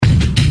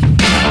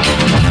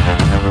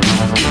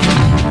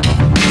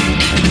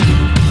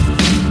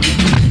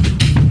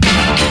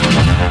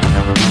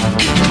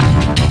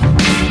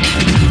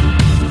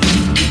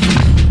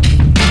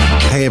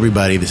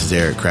everybody, this is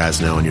Eric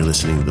Krasno, and you're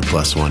listening to the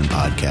Plus One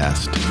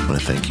podcast. I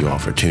want to thank you all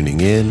for tuning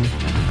in.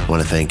 I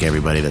want to thank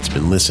everybody that's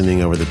been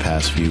listening over the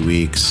past few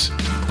weeks,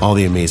 all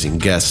the amazing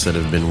guests that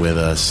have been with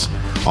us,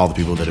 all the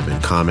people that have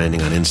been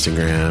commenting on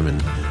Instagram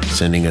and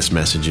sending us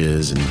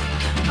messages and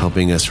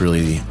helping us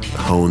really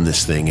hone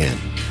this thing in.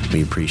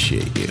 We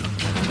appreciate you.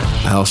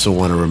 I also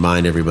want to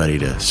remind everybody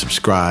to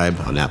subscribe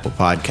on Apple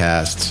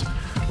Podcasts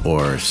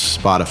or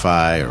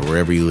Spotify or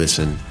wherever you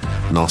listen.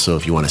 And also,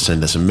 if you want to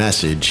send us a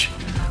message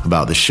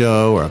about the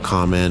show or a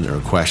comment or a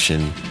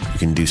question, you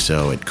can do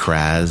so at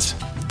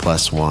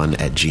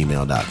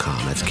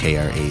krazplusone@gmail.com. That's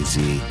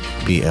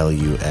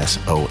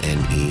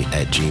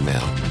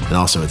KRAZPLUSONE@gmail. And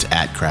also it's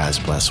at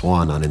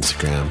krazplusone on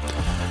Instagram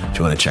if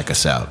you want to check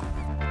us out.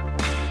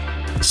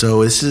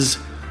 So this is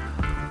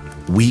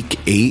week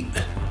 8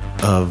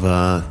 of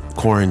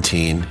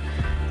quarantine,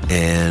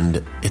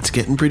 and it's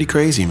getting pretty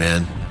crazy,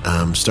 man.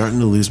 I'm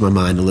starting to lose my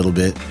mind a little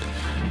bit,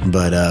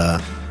 but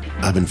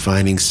I've been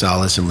finding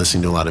solace in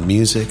listening to a lot of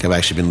music. I've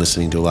actually been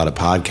listening to a lot of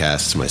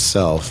podcasts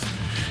myself,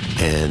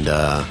 and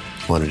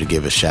wanted to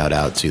give a shout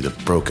out to the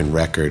Broken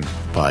Record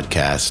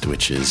podcast,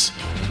 which is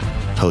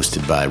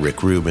hosted by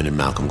Rick Rubin and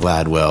Malcolm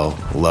Gladwell.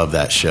 Love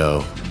that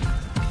show.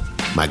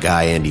 My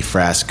guy Andy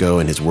Frasco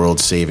and his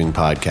World Saving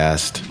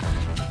podcast.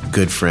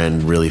 Good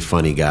friend, really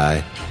funny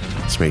guy.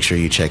 So make sure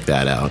you check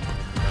that out.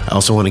 I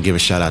also want to give a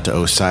shout out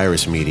to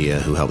Osiris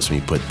Media, who helps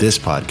me put this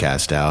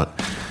podcast out.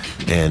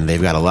 And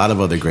they've got a lot of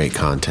other great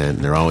content,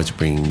 and they're always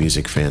bringing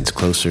music fans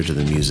closer to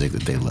the music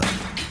that they love.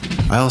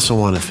 I also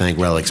want to thank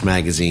Relics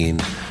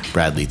Magazine,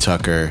 Bradley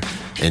Tucker,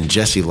 and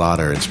Jesse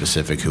Lauder in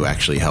specific, who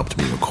actually helped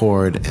me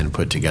record and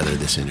put together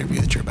this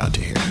interview that you're about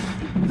to hear.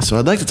 So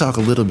I'd like to talk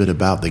a little bit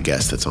about the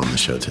guest that's on the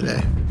show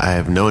today. I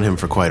have known him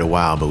for quite a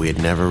while, but we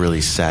had never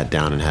really sat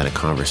down and had a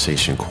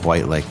conversation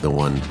quite like the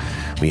one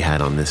we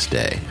had on this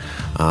day.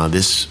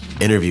 This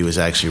interview was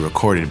actually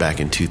recorded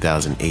back in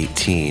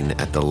 2018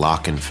 at the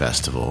Locken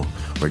Festival,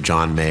 where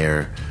John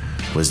Mayer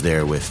was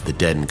there with the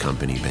Dead &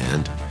 Company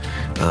band,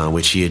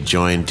 which he had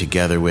joined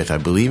together with, I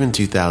believe, in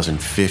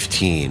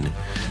 2015,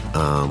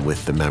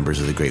 with the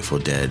members of the Grateful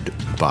Dead,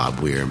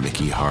 Bob Weir,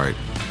 Mickey Hart,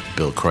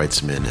 Bill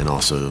Kreutzmann, and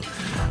also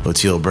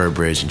Oteil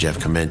Burbridge and Jeff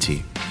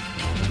Clemente.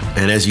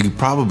 And as you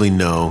probably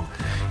know,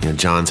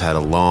 John's had a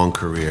long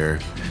career,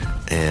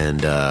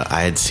 and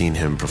I had seen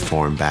him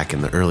perform back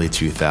in the early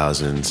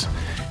 2000s,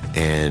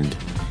 and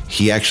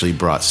he actually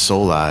brought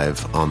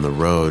Soulive on the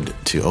road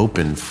to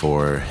open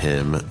for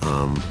him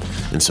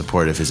in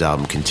support of his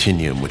album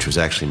Continuum, which was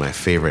actually my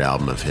favorite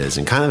album of his,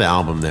 and kind of the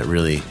album that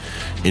really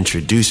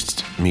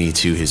introduced me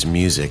to his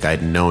music.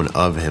 I'd known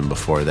of him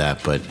before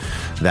that, but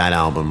that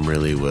album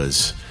really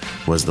was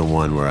the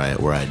one where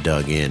I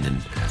dug in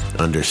and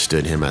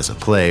understood him as a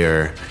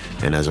player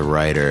and as a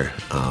writer.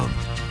 And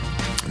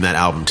that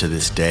album to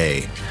this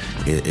day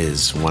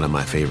is one of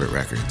my favorite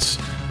records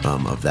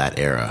of that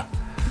era.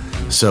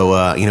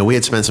 So, we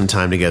had spent some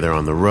time together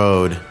on the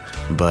road,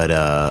 but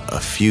a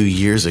few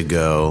years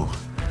ago,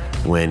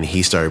 when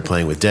he started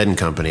playing with Dead &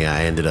 Company,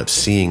 I ended up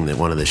seeing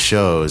one of the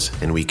shows,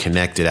 and we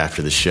connected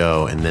after the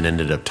show, and then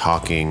ended up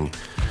talking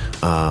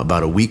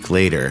about a week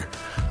later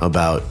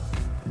about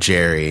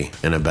Jerry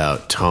and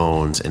about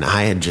Tones, and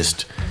I had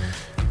just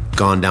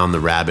gone down the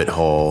rabbit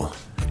hole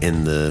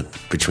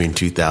between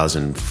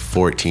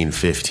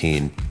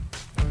 2014-15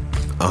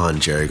 on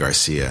Jerry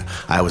Garcia.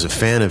 I was a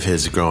fan of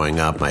his growing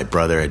up. My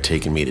brother had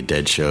taken me to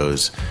Dead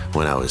shows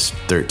when I was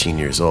 13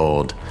 years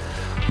old.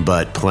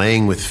 But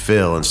playing with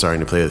Phil and starting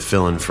to play with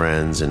Phil and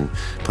Friends and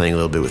playing a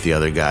little bit with the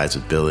other guys,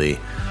 with Billy,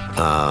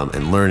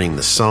 and learning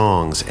the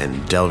songs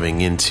and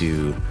delving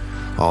into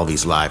all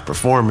these live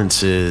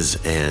performances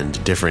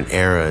and different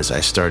eras,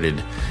 I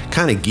started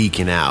kind of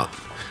geeking out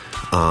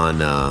on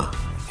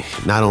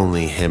not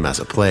only him as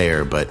a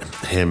player, but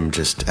him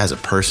just as a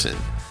person.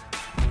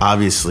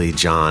 Obviously,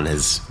 John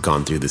has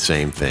gone through the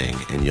same thing,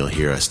 and you'll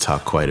hear us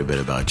talk quite a bit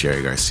about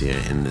Jerry Garcia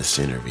in this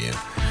interview,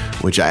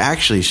 which I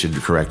actually should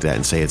correct that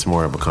and say it's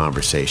more of a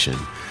conversation,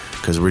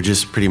 because we're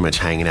just pretty much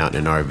hanging out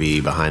in an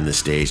RV behind the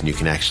stage, and you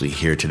can actually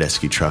hear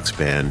Tedeschi Trucks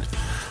Band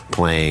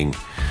playing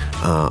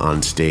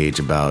on stage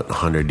about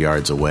 100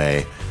 yards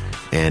away.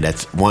 And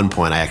at one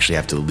point, I actually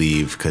have to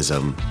leave because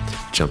I'm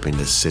jumping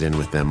to sit in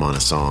with them on a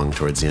song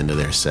towards the end of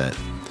their set,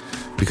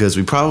 because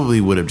we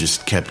probably would have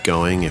just kept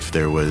going if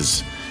there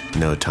was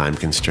no time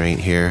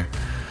constraint here.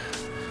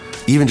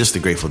 Even just the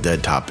Grateful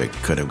Dead topic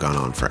could have gone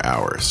on for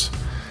hours.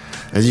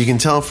 As you can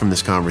tell from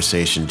this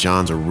conversation,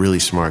 John's a really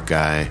smart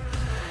guy.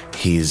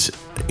 He's an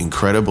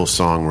incredible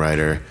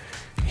songwriter.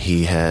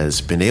 He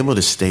has been able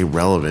to stay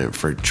relevant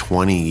for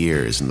 20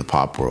 years in the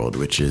pop world,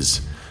 which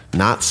is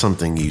not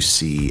something you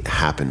see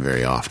happen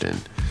very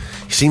often.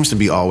 He seems to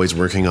be always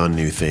working on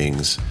new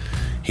things.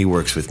 He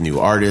works with new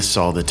artists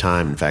all the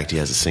time. In fact, he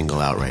has a single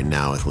out right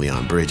now with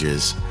Leon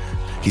Bridges.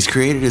 He's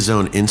created his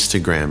own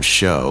Instagram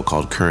show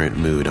called Current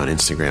Mood on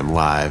Instagram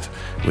Live,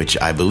 which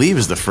I believe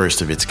is the first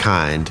of its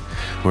kind,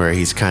 where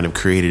he's kind of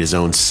created his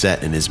own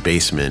set in his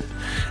basement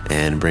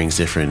and brings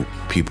different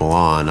people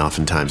on,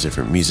 oftentimes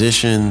different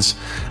musicians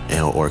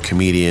or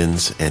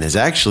comedians, and has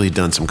actually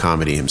done some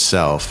comedy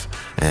himself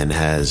and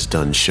has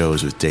done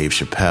shows with Dave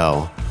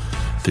Chappelle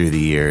through the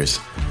years.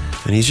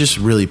 And he's just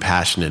really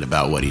passionate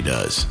about what he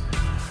does.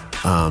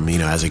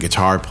 As a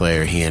guitar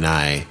player, he and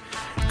I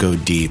go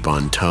deep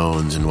on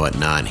tones and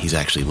whatnot. He's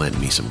actually lent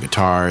me some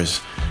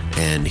guitars,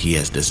 and he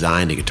has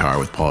designed a guitar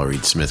with Paul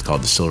Reed Smith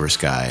called the Silver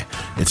Sky.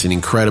 It's an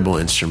incredible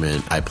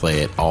instrument. I play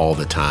it all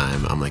the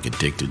time. I'm like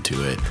addicted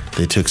to it.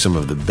 They took some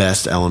of the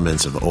best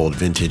elements of old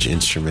vintage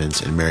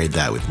instruments and married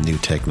that with new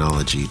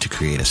technology to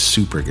create a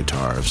super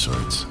guitar of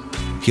sorts.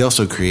 He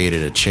also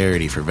created a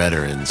charity for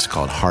veterans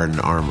called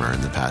Hardened Armor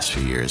in the past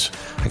few years.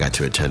 I got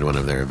to attend one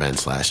of their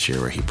events last year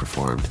where he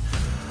performed.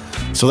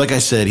 So like I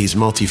said, he's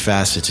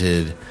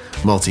multifaceted,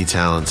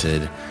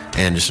 multi-talented,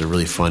 and just a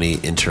really funny,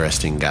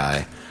 interesting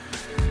guy.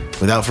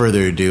 Without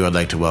further ado, I'd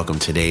like to welcome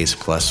today's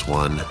plus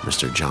one,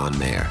 Mr. John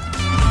Mayer.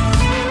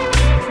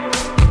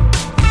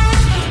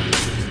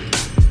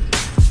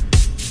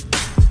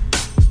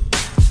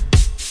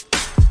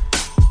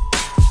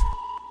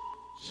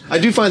 I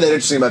do find that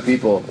interesting about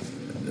people,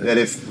 that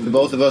if the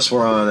both of us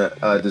were on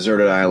a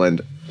deserted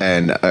island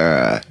and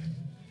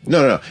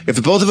if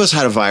the both of us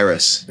had a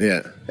virus,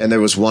 and there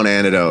was one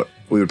antidote,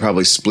 we would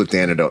probably split the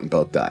antidote and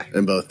both die.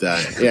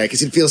 Yeah,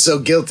 because you'd feel so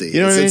guilty.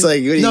 You know what I mean? It's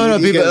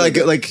like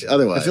people like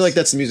otherwise. I feel like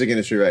that's the music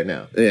industry right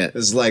now. Yeah,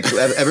 it's like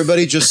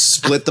everybody just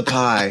split the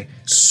pie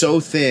so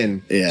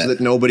thin so that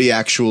nobody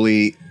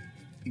actually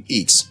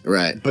eats.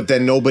 Right, but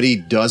then nobody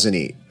doesn't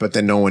eat. But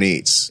then no one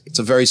eats. It's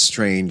a very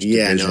strange.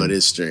 Yeah, division. no, it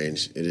is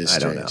strange. It is.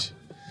 Strange. I don't know.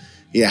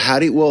 Yeah,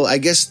 I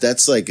guess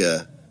that's like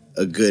a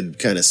good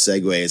kind of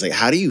segue. Is like,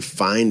 how do you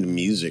find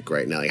music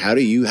right now? Like, how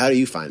do you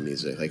find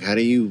music? Like, how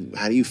do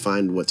you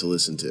find what to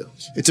listen to?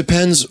 It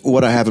depends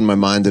what I have in my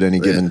mind at any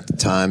given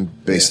time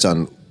based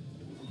on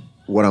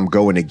what I'm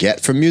going to get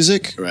from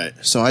music. Right.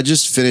 So I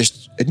just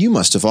finished, and you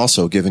must have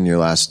also given the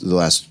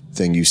last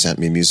thing you sent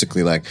me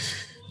musically, like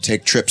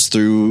take trips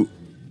through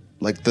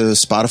like the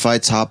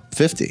Spotify top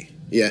 50.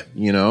 Yeah.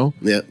 You know?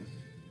 Yeah.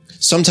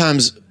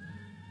 Sometimes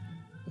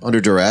under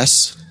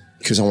duress,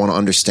 because I want to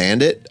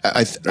understand it.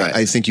 I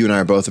think you and I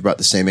are both about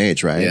the same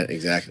age, right? Yeah,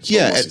 exactly.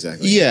 Yeah,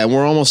 exactly. Yeah, and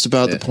we're almost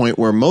about the point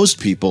where most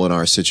people in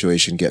our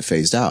situation get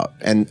phased out.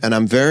 And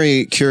I'm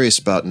very curious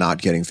about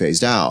not getting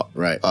phased out.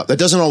 Right. That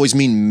doesn't always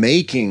mean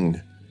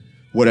making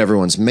what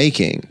everyone's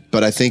making,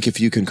 but I think if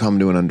you can come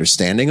to an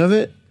understanding of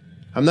it,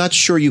 I'm not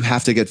sure you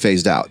have to get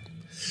phased out.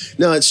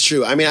 No, it's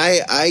true. I mean,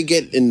 I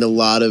get in a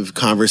lot of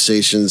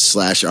conversations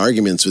 /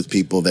 arguments with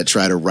people that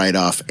try to write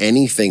off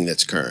anything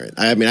that's current.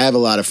 I mean, I have a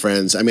lot of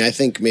friends. I mean, I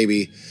think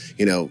maybe,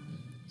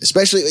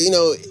 especially,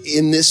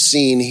 in this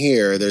scene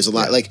here, there's a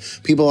lot, like,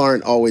 people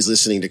aren't always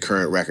listening to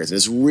current records. And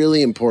it's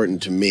really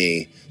important to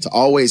me to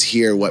always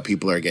hear what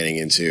people are getting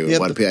into.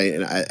 Yep.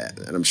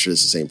 And I'm sure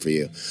it's the same for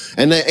you.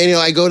 And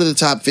I go to the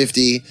top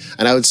 50,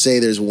 and I would say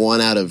there's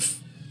one out of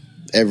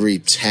every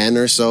 10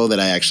 or so that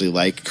I actually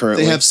like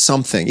currently. They have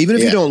something. Even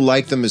if you don't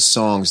like them as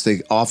songs, they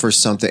offer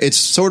something. It's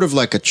sort of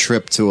like a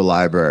trip to a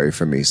library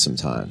for me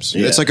sometimes.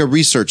 Yeah. It's like a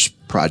research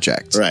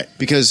project. Right.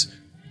 Because,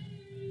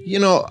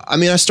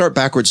 I start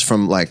backwards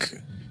from like,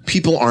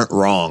 people aren't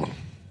wrong.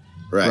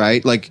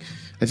 Right? Like,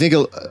 I think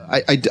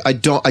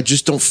I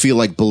just don't feel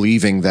like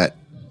believing that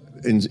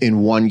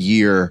in 1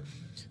 year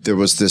there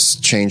was this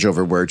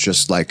changeover where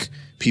just like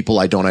people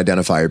I don't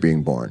identify are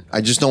being born.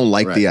 I just don't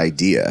like the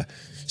idea.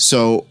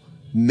 So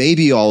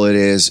maybe all it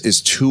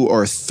is 2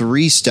 or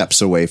 3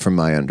 steps away from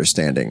my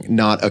understanding,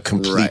 not a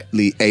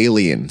completely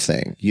alien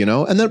thing,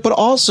 And then, but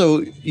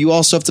also, you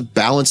also have to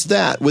balance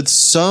that with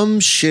some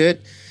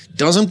shit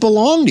doesn't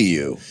belong to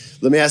you.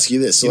 Let me ask you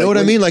this. So you know what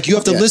I mean? Like, you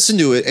have to listen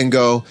to it and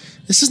go,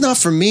 this is not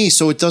for me,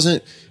 so it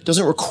doesn't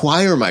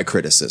require my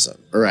criticism.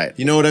 Right.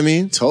 You know what I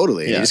mean?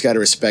 Totally. Yeah. You just got to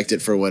respect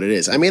it for what it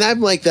is. I mean, I'm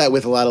like that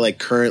with a lot of like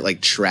current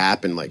like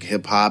trap and like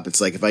hip hop. It's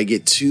like if I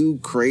get too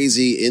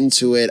crazy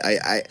into it,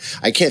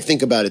 I can't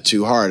think about it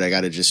too hard. I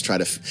got to just try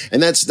to,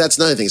 and that's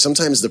another thing.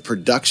 Sometimes the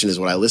production is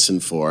what I listen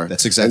for.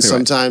 That's exactly right.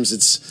 And sometimes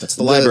that's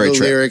the library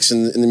trick. Lyrics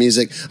and the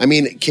music. I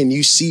mean, can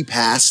you see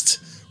past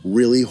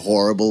really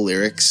horrible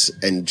lyrics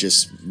and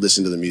just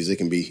listen to the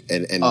music and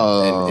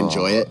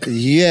enjoy it?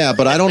 Yeah,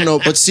 but I don't know.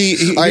 But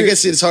see, I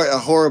guess it's hard.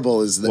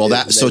 Horrible is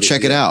so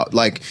check it out.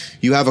 Like,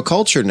 you have a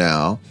culture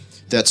now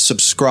that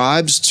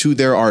subscribes to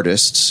their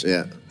artists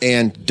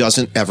and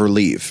doesn't ever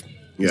leave.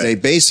 Yeah. They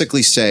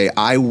basically say,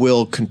 I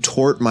will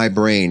contort my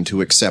brain to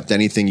accept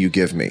anything you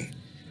give me.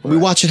 And we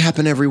watch it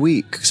happen every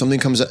week. Somebody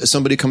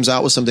comes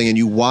out with something and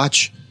you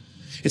watch.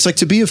 It's like,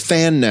 to be a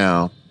fan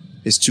now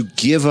is to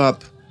give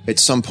up at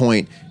some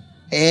point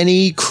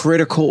any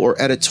critical or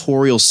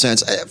editorial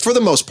sense, for the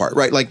most part,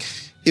 right? Like,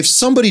 if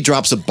somebody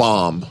drops a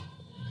bomb,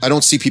 I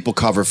don't see people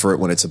cover for it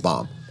when it's a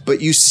bomb.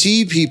 But you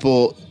see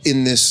people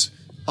in this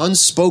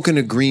unspoken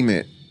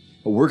agreement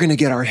but we're going to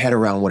get our head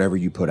around whatever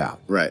you put out.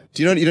 Right.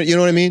 Do you know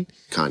what I mean?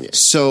 Kanye.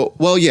 So,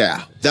 well,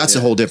 yeah, that's a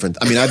whole different.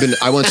 I mean,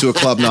 I went to a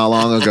club not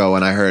long ago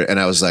and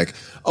I was like,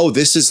 oh,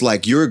 this is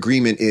like your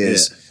agreement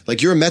is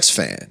like you're a Mets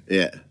fan.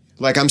 Yeah.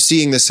 Like I'm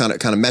seeing this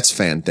kind of Mets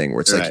fan thing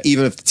where it's like,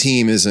 even if the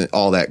team isn't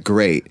all that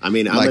great. I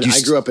mean, I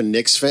grew up a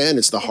Knicks fan.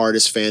 It's the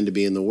hardest fan to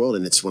be in the world.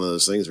 And it's one of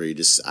those things where you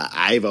just,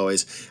 I've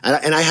always,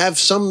 and I have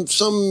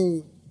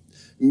some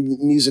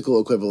musical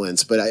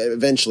equivalents, but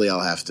eventually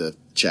I'll have to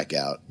check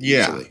out.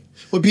 Yeah. Usually.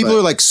 When people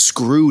are like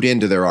screwed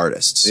into their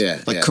artists.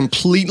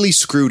 Completely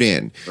screwed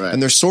in. Right.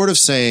 And they're sort of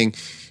saying,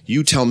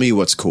 you tell me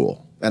what's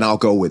cool. And I'll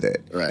go with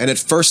it. Right. And at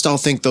first I'll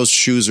think those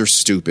shoes are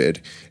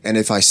stupid. And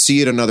if I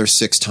see it another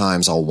 6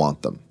 times, I'll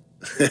want them.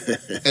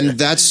 And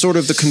that's sort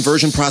of the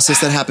conversion process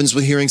that happens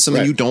with hearing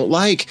something you don't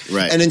like.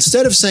 Right. And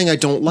instead of saying I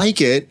don't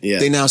like it,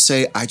 they now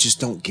say I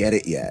just don't get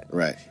it yet.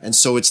 Right. And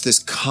so it's this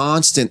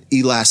constant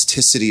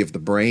elasticity of the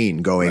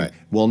brain going,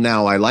 well,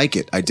 now I like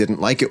it. I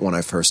didn't like it when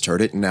I first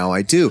heard it, and now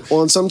I do.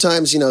 Well, and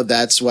sometimes,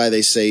 that's why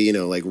they say,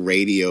 like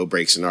radio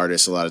breaks an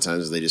artist a lot of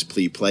times. They just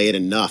play it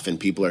enough and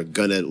people are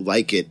going to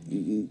like it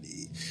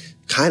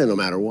kind of no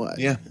matter what.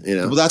 Yeah.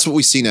 Well, that's what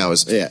we see now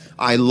is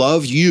I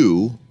love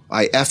you.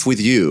 I F with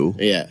you.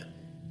 Yeah.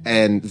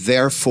 And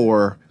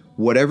therefore,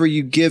 whatever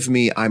you give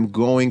me, I'm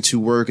going to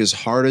work as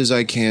hard as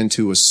I can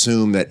to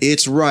assume that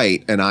it's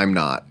right and I'm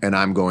not, and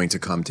I'm going to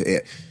come to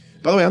it.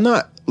 By the way, I'm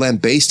not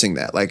lambasting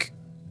that. Like,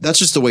 that's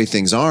just the way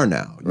things are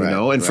now, you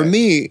know? And for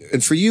me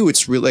and for you,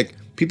 it's really like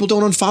people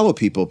don't unfollow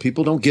people.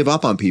 People don't give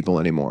up on people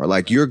anymore.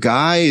 Like, your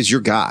guy is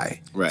your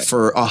guy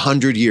for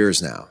 100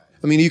 years now.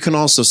 I mean, you can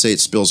also say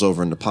it spills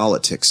over into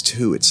politics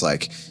too. It's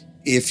like,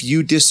 if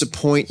you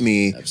disappoint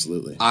me,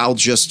 absolutely, I'll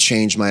just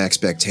change my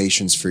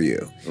expectations for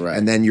you. Right.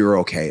 And then you're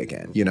okay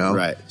again,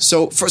 Right.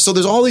 So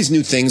there's all these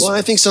new things. Well,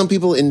 I think some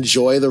people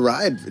enjoy the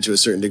ride to a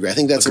certain degree. I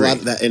think that's a lot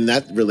of that, and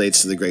that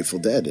relates to the Grateful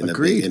Dead in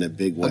a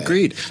big way.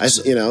 Agreed.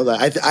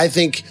 I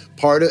think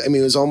part of, it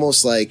was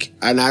almost like,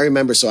 and I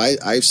remember, so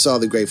I saw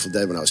the Grateful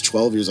Dead when I was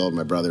 12 years old.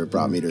 My brother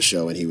brought me to a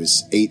show and he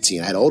was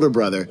 18. I had an older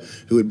brother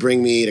who would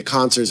bring me to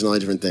concerts and all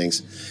the different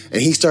things.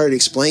 And he started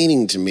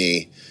explaining to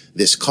me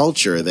this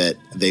culture that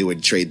they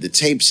would trade the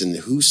tapes and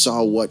who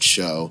saw what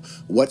show,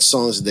 what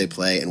songs did they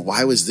play, and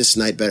why was this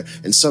night better?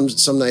 And some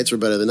nights were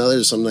better than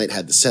others. Some night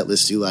had the set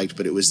list you liked,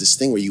 but it was this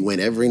thing where you went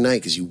every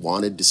night because you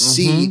wanted to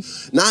see,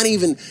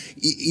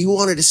 you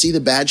wanted to see the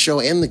bad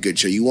show and the good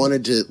show. You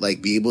wanted to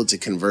be able to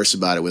converse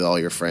about it with all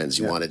your friends.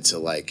 You wanted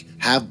to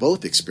have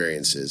both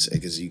experiences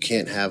because you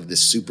can't have this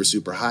super,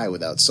 super high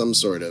without some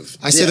sort of.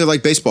 I say they're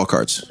like baseball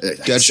cards.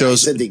 Dead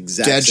shows.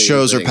 Dead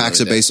shows are packs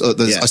of baseball.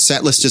 A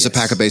set list is a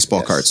pack of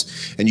baseball cards.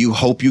 And you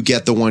hope you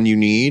get the one you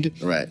need.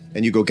 Right.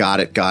 And you go, got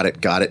it,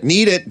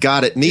 need it,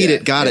 got it, need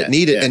it, got it,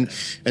 need it.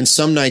 And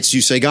some nights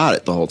you say got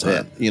it the whole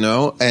time,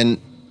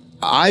 And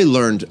I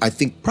learned, I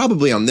think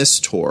probably on this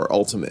tour,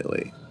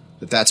 ultimately,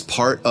 that's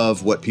part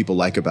of what people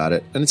like about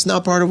it. And it's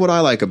not part of what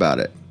I like about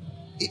it.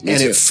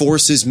 It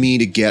forces me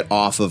to get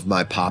off of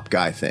my pop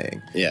guy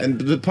thing. Yeah.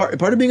 And the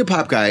part of being a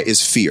pop guy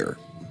is fear.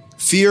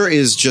 Fear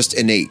is just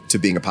innate to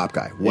being a pop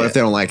guy. What if they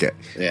don't like it?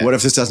 Yeah. What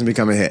if this doesn't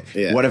become a hit?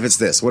 Yeah. What if it's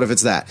this? What if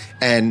it's that?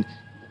 And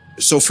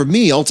so for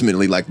me,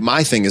 ultimately,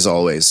 my thing is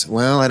always,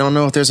 well, I don't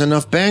know if there's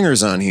enough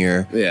bangers on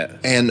here. Yeah.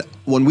 And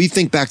when we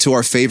think back to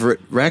our favorite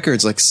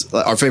records, like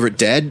our favorite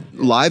Dead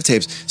live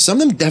tapes,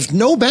 some of them have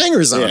no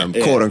bangers on them,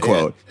 quote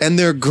unquote. Yeah. And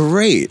they're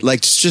great. Like,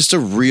 it's just a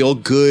real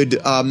good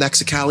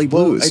Mexicali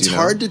blues. Well, it's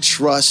hard to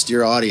trust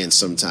your audience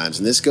sometimes.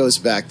 And this goes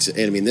back to,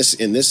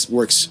 this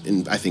works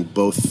in, I think,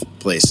 both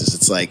places.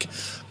 It's like,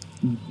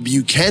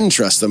 you can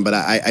trust them, but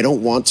I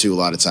don't want to a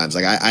lot of times.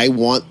 Like, I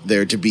want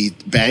there to be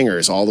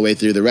bangers all the way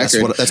through the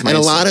record. That's my and instinct.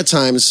 A lot of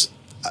times,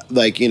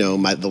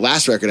 the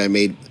last record I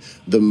made,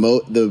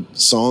 the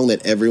song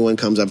that everyone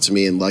comes up to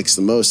me and likes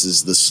the most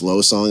is the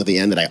slow song at the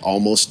end that I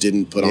almost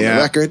didn't put on the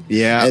record.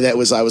 Yeah. And I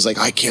was like,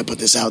 I can't put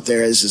this out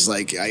there. This is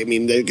they're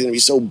going to be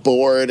so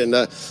bored. And,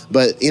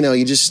 but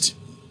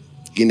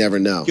you never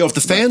know. If the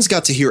fans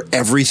got to hear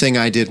everything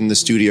I did in the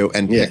studio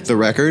and pick the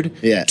record,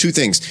 two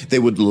things. They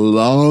would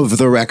love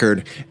the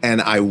record and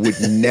I would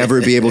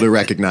never be able to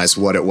recognize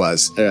what it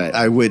was.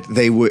 Right.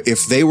 They would,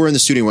 if they were in the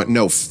studio and went,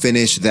 no,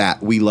 finish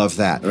that. We love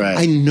that. Right.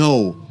 I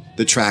know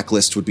the track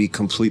list would be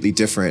completely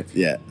different.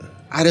 Yeah.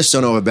 I just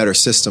don't know a better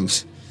system.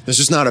 There's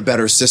just not a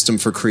better system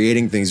for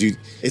creating things.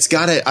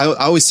 I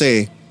always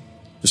say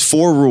there's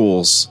 4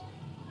 rules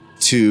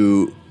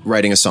to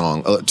writing a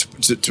song,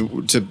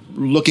 to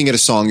looking at a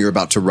song you're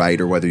about to write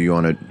or whether you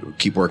want to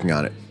keep working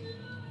on it.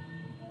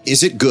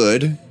 Is it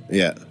good?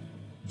 Yeah.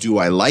 Do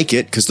I like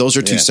it? Because those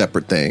are 2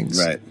 separate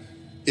things. Right.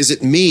 Is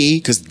it me?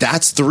 Because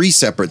that's 3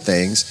 separate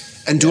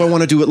things. And do I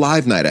want to do it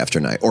live night after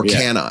night? Or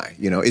can I?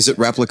 Is it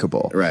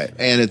replicable? Right.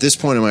 And at this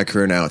point in my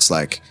career now, it's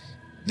like,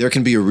 there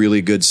can be a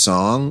really good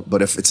song,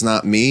 but if it's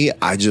not me,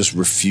 I just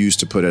refuse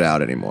to put it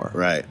out anymore.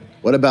 Right.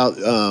 What about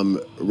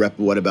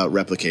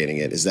replicating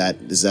it? Is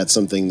that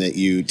something that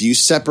do you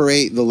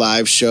separate the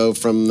live show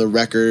from the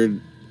record?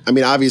 I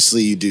mean,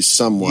 obviously you do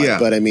somewhat,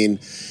 but I mean,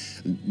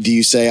 do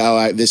you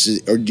say, this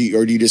is, or do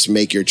you just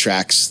make your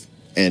tracks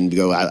and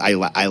go,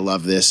 I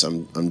love this.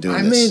 I'm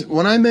doing this.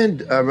 I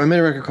made a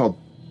record called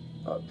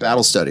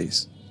Battle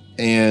Studies,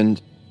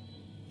 and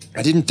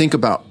I didn't think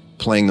about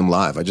playing them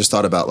live. I just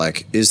thought about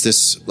like, is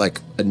this like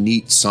a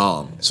neat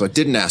song? So I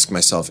didn't ask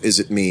myself, is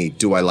it me?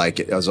 Do I like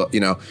it?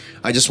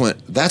 I just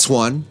went, that's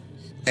one.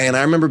 And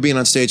I remember being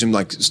on stage and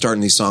like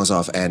starting these songs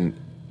off, and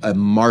a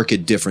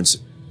marked difference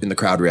in the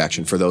crowd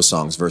reaction for those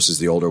songs versus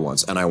the older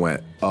ones. And I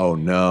went, oh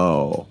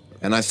no.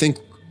 And I think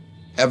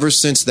ever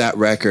since that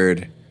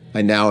record,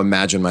 I now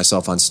imagine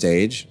myself on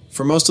stage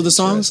for most of the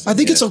songs. I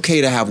think it's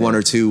okay to have one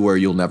or two where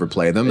you'll never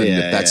play them.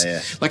 And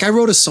like I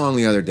wrote a song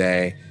the other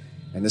day,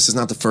 and this is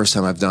not the first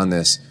time I've done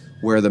this,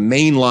 where the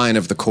main line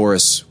of the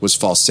chorus was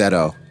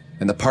falsetto,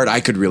 and the part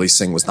I could really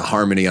sing was the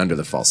harmony under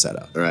the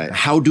falsetto. Right.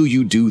 How do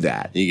you do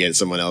that? You get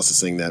someone else to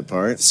sing that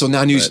part. So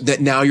now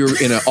you're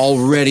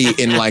already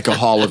in like a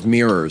hall of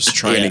mirrors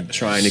trying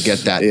to get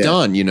that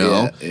done, you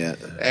know? Yeah.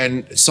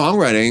 And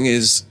songwriting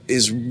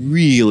is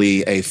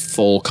really a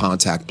full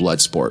contact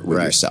blood sport with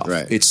yourself.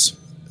 Right. It's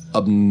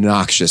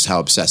obnoxious how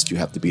obsessed you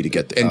have to be to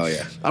get there.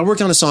 And I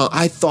worked on a song.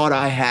 I thought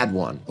I had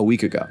one a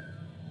week ago.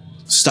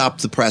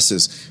 Stopped the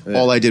presses. Yeah.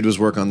 All I did was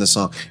work on this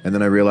song. And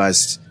then I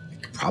realized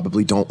I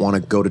probably don't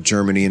want to go to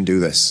Germany and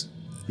do this.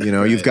 You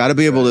know, you've got to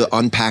be able to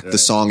unpack the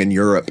song in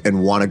Europe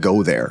and want to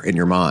go there in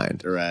your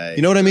mind. Right.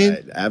 You know what I mean?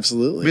 Right.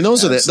 Absolutely. I mean,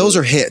 those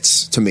are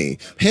hits to me.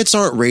 Hits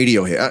aren't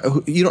radio hits.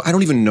 I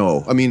don't even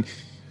know. I mean,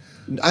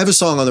 I have a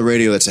song on the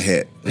radio that's a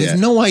hit. I have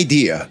no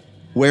idea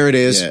where it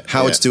is,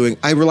 how it's doing.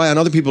 I rely on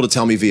other people to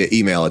tell me via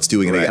email it's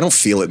doing it. I don't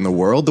feel it in the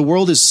world. The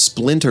world is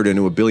splintered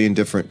into a billion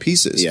different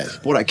pieces. Yeah.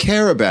 What I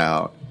care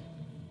about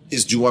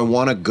is, do I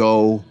want to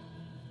go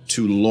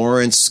to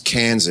Lawrence,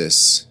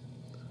 Kansas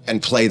and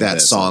play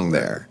that song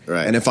there?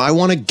 Right. And if I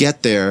want to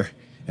get there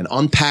and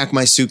unpack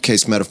my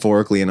suitcase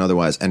metaphorically and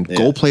otherwise and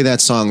go play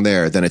that song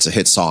there, then it's a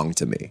hit song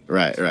to me.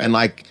 Right. And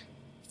like,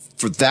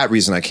 for that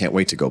reason, I can't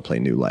wait to go play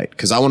New Light,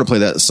 because I want to play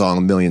that song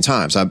a million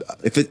times.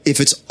 If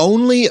it's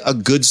only a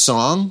good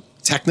song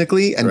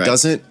technically and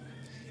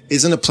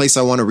isn't a place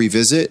I want to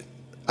revisit,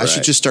 I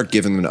should just start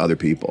giving them to other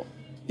people.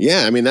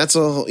 Yeah, I mean, that's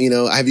all. You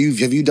know, have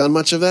you done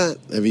much of that?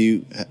 Have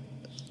you?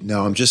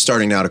 No, I'm just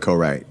starting now to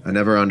co-write. I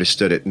never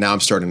understood it. Now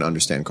I'm starting to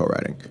understand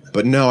co-writing.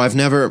 But no, I've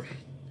never.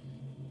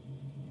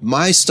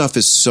 My stuff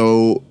is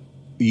so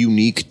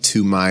unique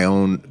to my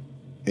own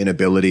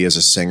inability as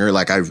a singer.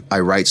 Like I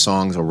write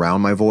songs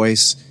around my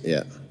voice.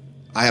 Yeah,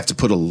 I have to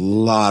put a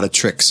lot of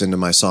tricks into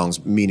my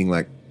songs, meaning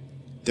like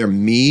they're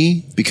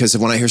me, because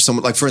when I hear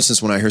someone, like for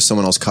instance, when I hear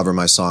someone else cover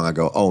my song, I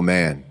go, oh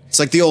man. It's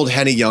like the old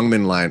Henny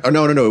Youngman line. Oh,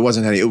 no, it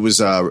wasn't Henny. It was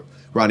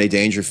Rodney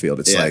Dangerfield.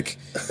 It's like,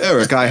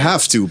 Eric, I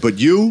have to, but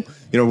you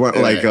know,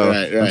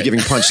 I'm giving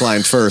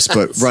punchline first,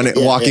 but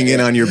walking in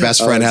on your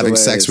best friend having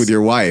sex with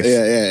your wife.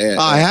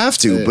 I have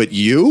to, but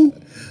you?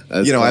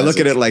 That's I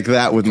look at it like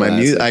that with my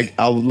music.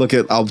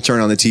 I'll turn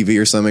on the TV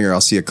or something, or I'll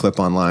see a clip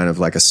online of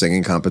like a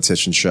singing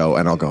competition show,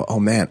 and I'll go, oh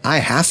man, I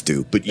have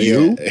to, but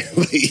you?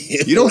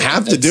 You don't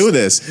have to do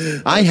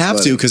this. I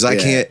have to, because I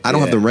can't, I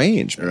don't have the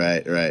range.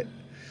 Right.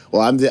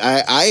 Well,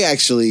 I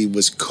actually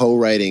was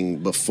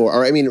co-writing before,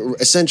 or I mean,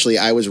 essentially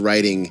I was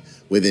writing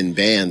within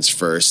bands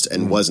first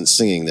and wasn't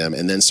singing them,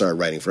 and then started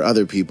writing for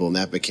other people, and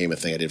that became a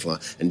thing I did for a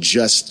while. And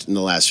just in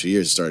the last few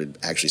years, started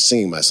actually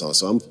singing my songs.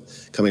 So I'm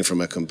coming from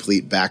a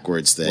complete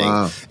backwards thing.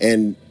 Wow.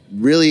 And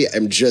really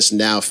I'm just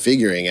now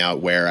figuring out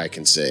where I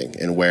can sing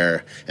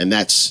and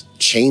that's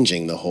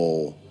changing the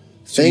whole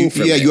thing for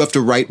me. You have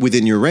to write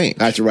within your range.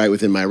 I have to write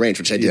within my range,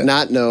 which I did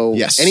not know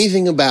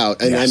anything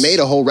about. And I made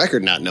a whole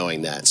record not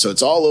knowing that. So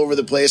it's all over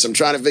the place. I'm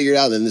trying to figure it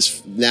out.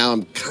 And now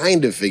I'm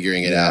kind of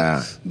figuring it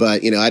out.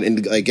 But,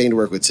 getting to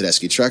work with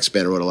Tedeschi Trucks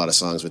Band, I wrote a lot of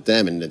songs with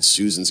them. And then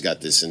Susan's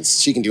got this, and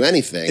she can do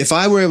anything. If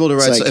I were able to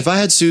write, if I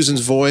had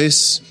Susan's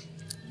voice,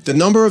 the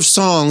number of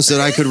songs that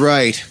I could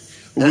write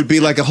would be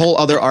like a whole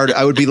other art.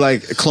 I would be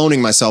like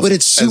cloning myself. But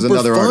it's super as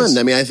another fun. Artist.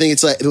 I mean, I think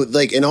it's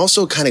like, and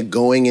also kind of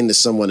going into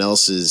someone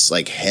else's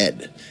like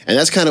head. And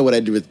that's kind of what I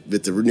do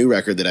with the new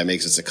record that I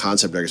make. It's a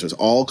concept record. So it's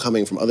all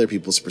coming from other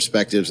people's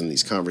perspectives and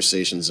these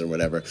conversations and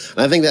whatever. And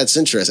I think that's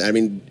interesting. I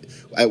mean,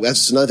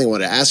 that's another thing I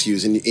wanted to ask you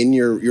is in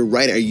your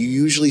writing, are you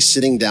usually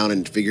sitting down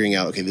and figuring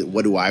out, okay,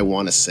 what do I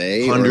want to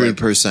say?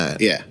 100%.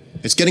 Yeah.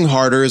 It's getting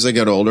harder as I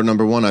get older.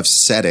 Number one, I've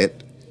said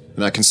it.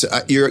 And I can say,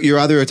 you're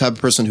either a type of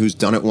person who's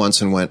done it once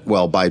and went,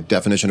 well, by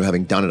definition of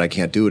having done it, I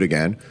can't do it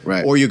again.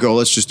 Right. Or you go,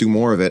 let's just do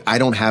more of it. I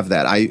don't have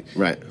that.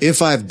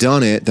 If I've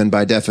done it, then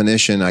by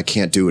definition, I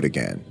can't do it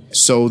again.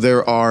 So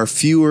there are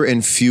fewer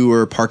and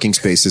fewer parking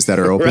spaces that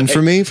are open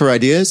for me for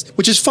ideas,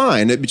 which is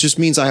fine. It just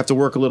means I have to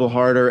work a little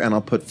harder, and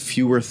I'll put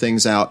fewer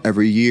things out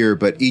every year,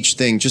 but each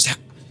thing just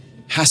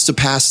has to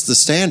pass the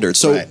standard.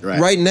 So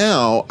right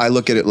now, I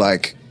look at it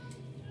like,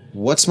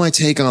 what's my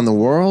take on the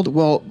world?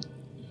 Well,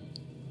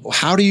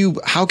 how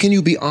can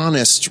you be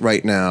honest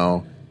right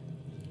now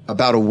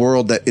about a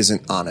world that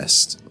isn't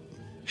honest?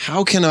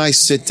 How can I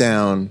sit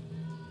down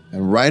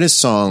and write a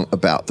song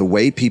about the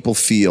way people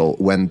feel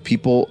when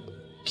people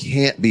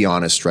can't be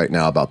honest right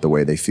now about the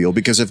way they feel?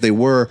 Because if they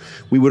were,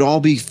 we would all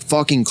be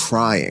fucking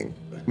crying.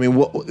 I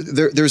mean,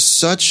 there's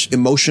such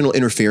emotional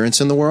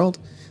interference in the world.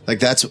 Like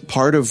that's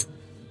part of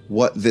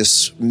what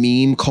this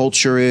meme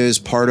culture is.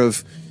 Part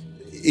of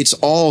it's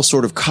all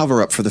sort of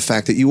cover up for the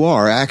fact that you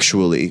are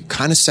actually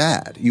kind of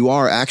sad. You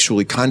are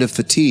actually kind of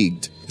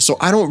fatigued. So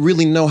I don't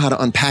really know how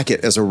to unpack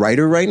it as a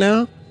writer right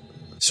now.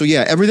 So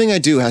yeah, everything I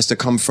do has to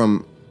come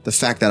from the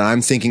fact that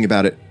I'm thinking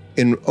about it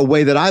in a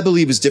way that I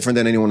believe is different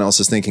than anyone else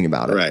is thinking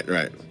about it.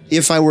 Right.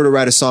 If I were to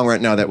write a song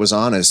right now that was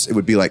honest, it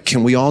would be like,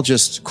 can we all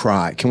just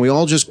cry? Can we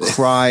all just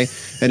cry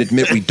and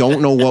admit we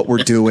don't know what we're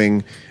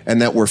doing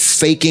and that we're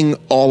faking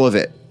all of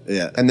it?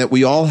 Yeah. And that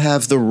we all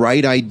have the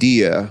right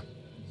idea,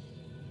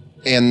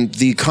 and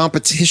the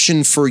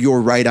competition for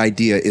your right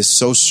idea is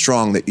so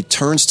strong that it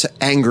turns to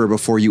anger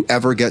before you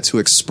ever get to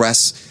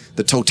express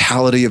the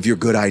totality of your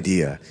good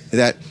idea.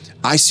 That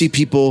I see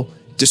people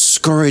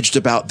discouraged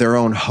about their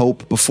own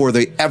hope before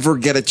they ever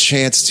get a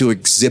chance to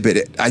exhibit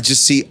it. I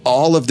just see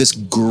all of this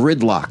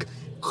gridlock,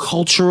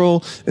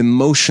 cultural,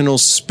 emotional,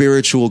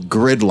 spiritual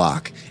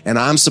gridlock. And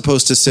I'm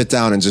supposed to sit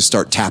down and just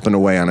start tapping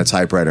away on a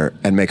typewriter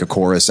and make a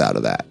chorus out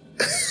of that.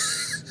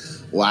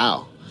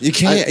 Wow. You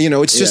can't,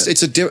 it's just,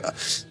 it's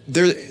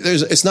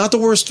it's not the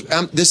worst.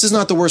 This is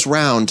not the worst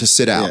round to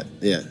sit out.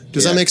 Yeah.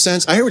 Does that make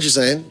sense? I hear what you're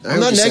saying. I'm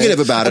not negative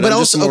about it. But I'm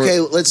also, just more, okay,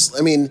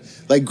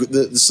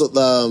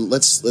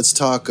 let's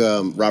talk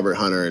Robert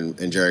Hunter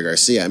and Jerry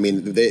Garcia. I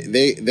mean,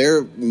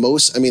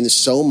 there's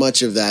so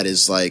much of that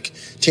is like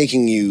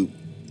taking you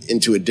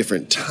into a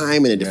different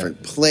time and a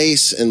different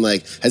place. And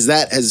like, has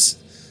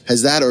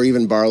that or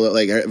even Barlow,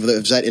 like,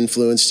 has that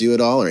influenced you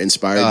at all or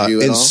inspired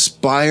you at all?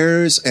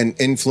 Inspires and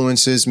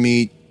influences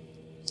me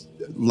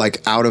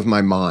like out of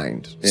my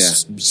mind.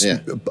 Yeah.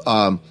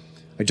 I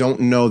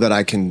don't know that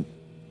I can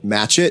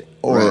match it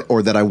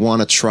or that I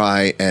want to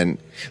try and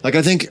like,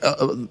 I think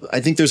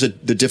there's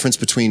the difference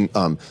between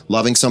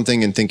loving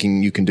something and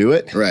thinking you can do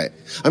it. Right.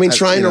 I mean,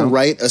 trying to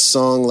write a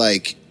song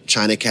like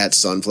China Cat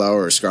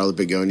Sunflower or Scarlet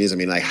Begonias. I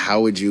mean, like,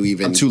 how would you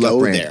even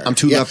go there? I'm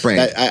too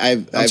left-brained.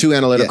 I'm too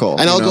analytical.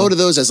 Yeah. And I'll go to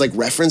those as like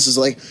references,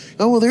 like,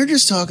 oh, well, they're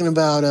just talking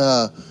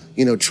about,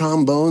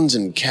 trombones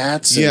and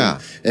cats.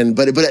 And,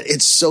 but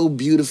it's so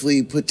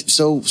beautifully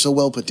so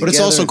well put together. But it's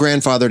also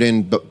grandfathered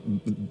in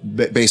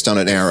based on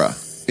an era.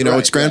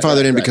 It's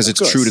grandfathered in because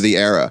it's true to the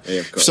era.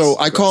 Yeah, of course, so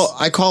I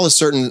call a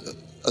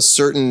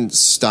certain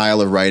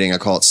style of writing, I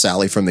call it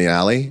Sally from the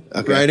Alley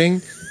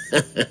writing.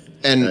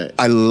 And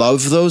I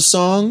love those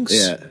songs.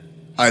 Yeah.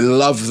 I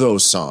love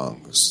those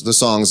songs. The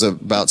songs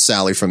about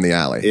Sally from the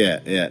Alley.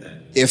 Yeah.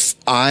 If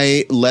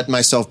I let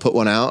myself put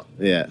one out,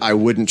 I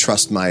wouldn't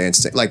trust my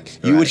instinct.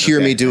 Like, you would hear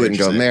me do it and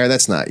go, Mayor,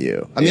 that's not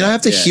you. I mean, I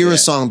have to hear a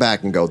song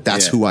back and go,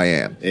 that's who I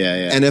am.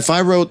 Yeah. And if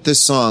I wrote this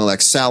song like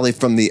Sally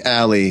from the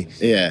Alley,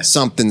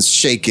 something's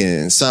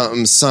shaking,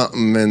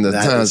 something, and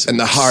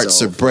the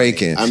hearts are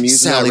breaking. I'm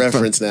using Sally that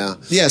reference now.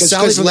 Yeah,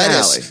 Sally from the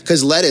Alley.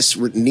 Because Lettuce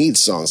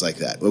needs songs like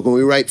that. Like when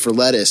we write for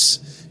Lettuce,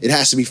 it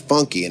has to be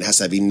funky and it has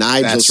to be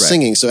Nigel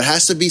singing. So it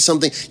has to be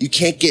something, you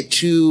can't get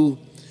too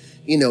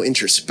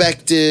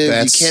introspective.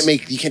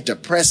 You can't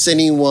depress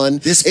anyone.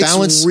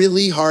 It's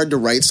really hard to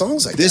write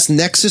songs like this that.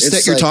 Nexus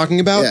that you're talking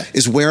about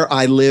is where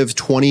I live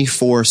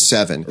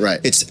 24/7.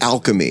 Right. It's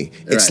alchemy.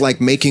 It's like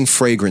making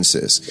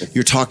fragrances.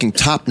 You're talking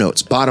top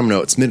notes, bottom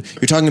notes. You're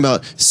talking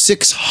about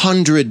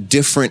 600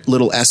 different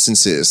little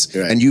essences,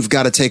 and you've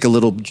got to take a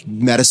little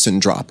medicine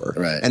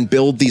dropper and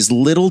build these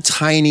little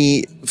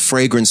tiny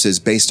fragrances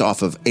based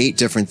off of 8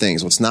 different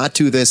things. What's not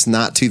to this,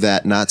 not to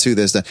that, not to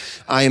this, that.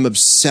 I am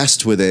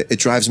obsessed with it. It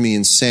drives me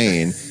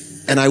insane.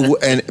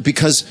 And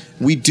because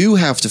we do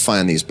have to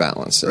find these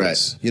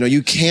balances. Right.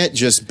 You can't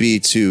just be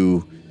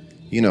to,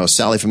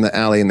 Sally from the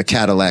Alley in the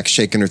Cadillac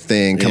shaking her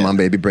thing. Come on,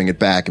 baby, bring it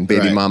back. And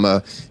baby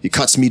mama, it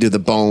cuts me to the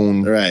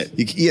bone. Right.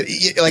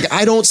 Like,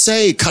 I don't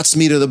say it cuts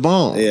me to the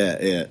bone.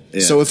 Yeah.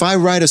 So if I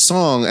write a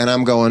song and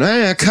I'm going,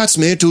 it cuts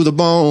me to the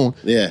bone.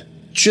 Yeah.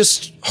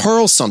 Just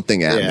hurl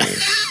something at me.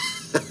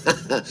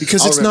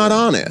 Because it's not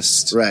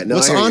honest. Right. No,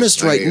 what's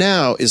honest right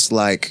now is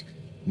like,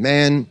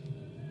 man,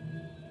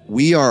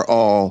 we are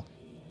all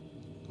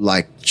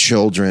like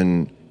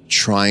children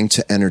trying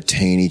to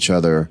entertain each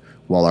other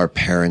while our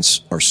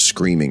parents are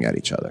screaming at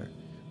each other.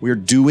 We're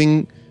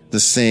doing the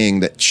thing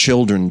that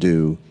children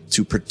do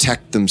to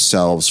protect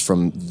themselves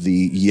from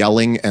the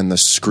yelling and the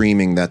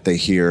screaming that they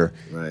hear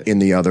in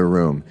the other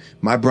room.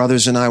 My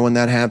brothers and I, when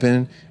that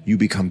happened, you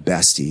become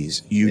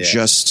besties. You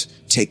just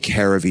take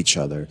care of each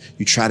other.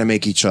 You try to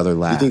make each other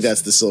laugh. You think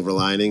that's the silver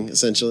lining,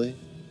 essentially?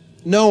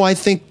 No, I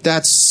think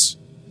that's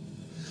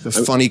the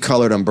funny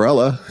colored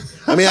umbrella.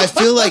 I mean, I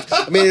feel like,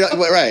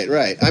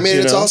 right. I mean,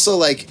 it's also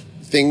like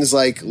things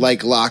like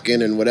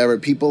lock-in and whatever.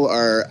 People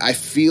are, I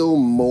feel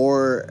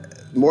more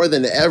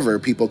than ever,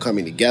 people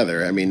coming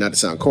together. I mean, not to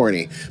sound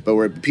corny, but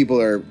where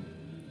people are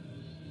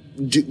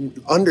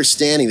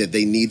understanding that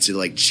they need to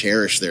like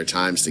cherish their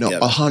times together.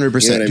 No,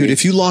 100%. Dude,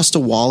 if you lost a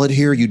wallet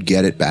here, you'd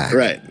get it back.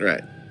 Right.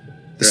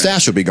 The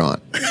stash would be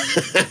gone.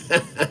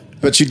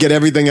 But you'd get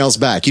everything else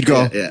back. You'd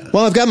go,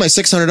 well, I've got my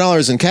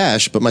 $600 in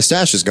cash, but my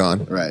stash is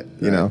gone. Right.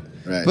 You know?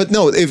 Right. But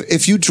no,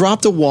 if you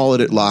dropped a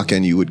wallet at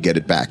lock-in, you would get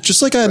it back.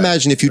 Just like I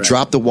imagine if you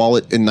dropped the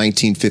wallet in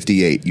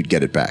 1958, you'd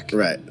get it back.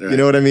 Right. You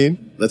know what I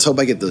mean? Let's hope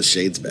I get those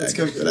shades back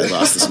that I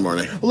lost this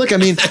morning. Well, look, I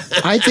mean,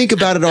 I think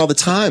about it all the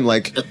time.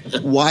 Like,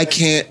 why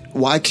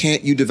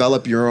can't you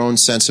develop your own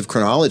sense of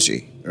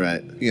chronology?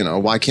 Right. You know,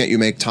 why can't you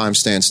make time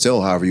stand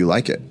still however you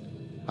like it?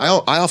 I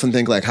often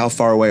think, like, how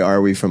far away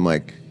are we from,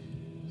 like,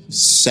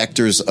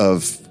 sectors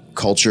of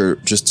culture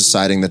just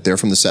deciding that they're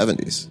from the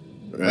 70s?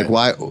 Right.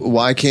 Like,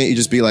 why can't you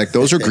just be like,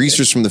 those are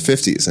greasers from the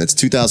 50s and it's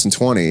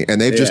 2020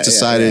 and they've just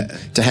decided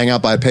to hang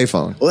out by a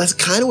payphone? Well, that's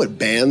kind of what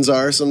bands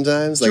are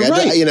sometimes. Like, You're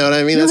right. You know what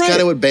I mean? You're That's right.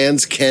 kind of what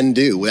bands can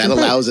do. That You're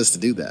allows us to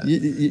do that.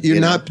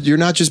 You're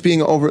not just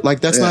being over, like,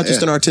 that's not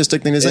just an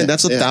artistic thing to say. Yeah,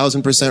 That's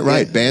 1,000%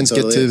 right. Yeah, Bands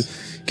totally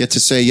get to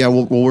say, yeah,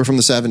 well, we're from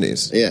the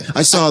 70s. Yeah.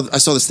 I saw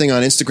this thing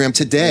on Instagram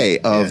today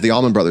of the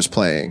Allman Brothers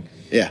playing.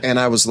 Yeah. And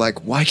I was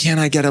like, why can't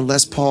I get a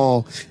Les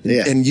Paul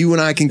Yeah. and you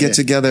and I can get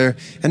together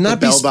and not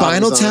be bell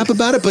Spinal bottoms Tap on.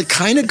 about it, but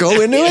kind of go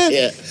into it?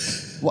 Yeah.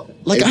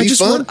 Like, It'd be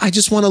fun. I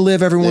just want to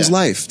live everyone's Yeah.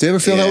 life. Do you ever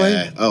feel that way?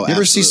 Yeah. Oh, you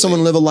ever see absolutely.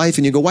 someone live a life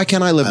and you go, why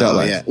can't I live that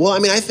life? Yeah. Well, I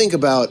mean, I think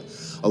about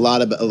a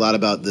lot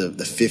about the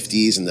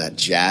 50s and that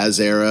jazz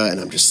era, and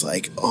I'm just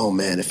like, oh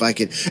man, if I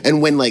could.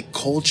 And when like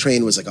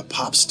Coltrane was like a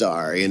pop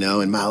star, you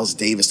know, and Miles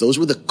Davis, those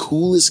were the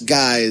coolest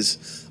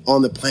guys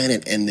on the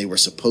planet, and they were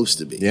supposed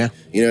to be. Yeah.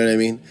 You know what I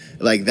mean?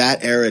 Like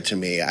that era to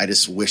me, I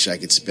just wish I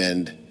could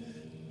spend.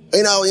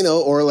 You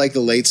know, or like the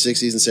late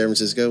 60s in San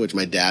Francisco, which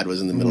my dad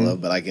was in the middle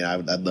of, but I'd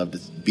love to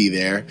be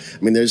there.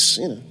 I mean, there's,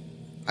 you know.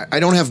 I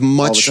don't have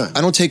much. All the time.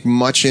 I don't take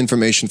much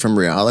information from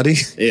reality.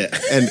 Yeah.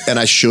 and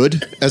I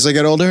should as I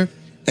get older.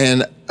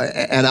 And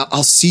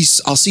I'll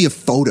see a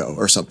photo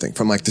or something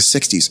from like the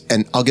 60s,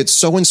 and I'll get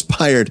so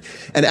inspired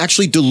and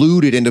actually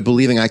deluded into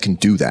believing I can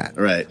do that.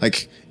 Right.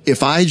 Like,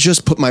 if I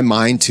just put my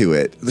mind to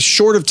it, the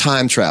short of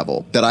time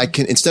travel that I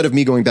can, instead of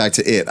me going back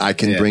to it, I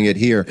can bring it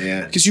here.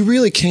 Yeah. Because you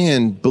really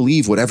can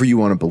believe whatever you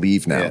want to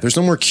believe now. Yeah. There's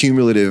no more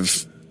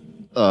cumulative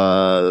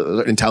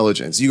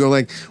intelligence. You go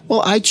like,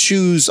 well, I'd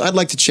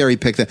like to cherry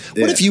pick that.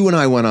 What if you and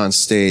I went on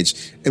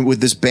stage and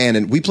with this band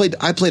and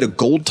I played a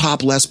gold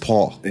top Les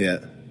Paul. Yeah.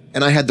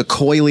 And I had the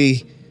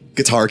coily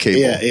guitar cable.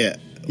 Yeah.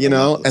 You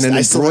know, and an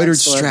I still embroidered have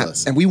strap.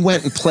 those. And we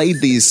went and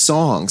played these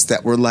songs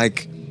that were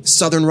like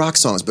Southern rock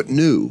songs, but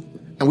new.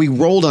 And we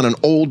rolled on an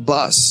old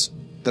bus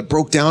that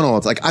broke down all.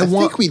 Like, I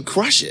think we'd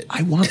crush it.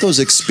 I want those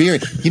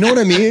experiences. You know what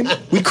I mean?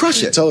 We'd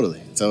crush it. Totally.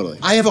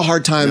 I have a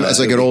hard time as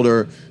I get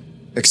older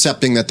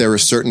accepting that there are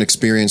certain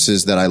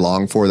experiences that I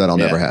long for that I'll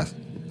never have.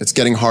 It's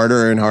getting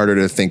harder and harder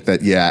to think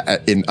that,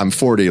 I'm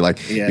 40,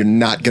 like, you're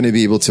not going to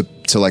be able to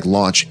like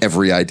launch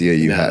every idea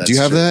you have. Do you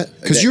have that?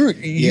 Because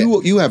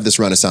you have this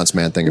Renaissance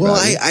man thing about you.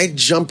 Well, I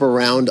jump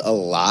around a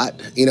lot.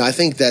 You know, I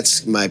think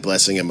that's my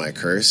blessing and my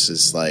curse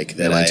is like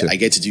that I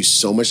get to do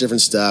so much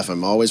different stuff.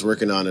 I'm always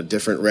working on a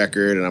different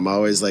record, and I'm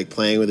always like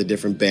playing with a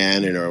different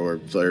band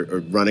or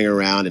running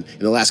around. And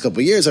in the last couple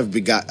of years,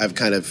 I've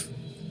kind of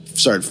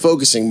started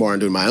focusing more on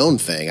doing my own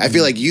thing. I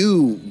feel like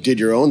you did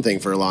your own thing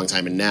for a long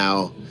time, and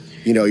now,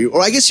 you know,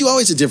 I guess you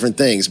always did different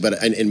things, but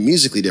and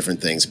musically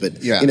different things.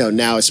 But you know,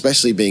 now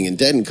especially being in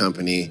Dead and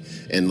Company,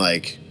 and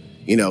like,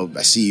 you know,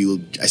 I see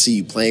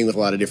you playing with a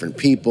lot of different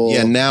people.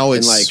 Yeah, now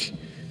it's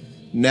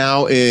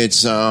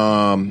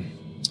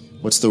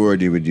what's the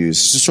word you would use?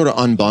 It's just sort of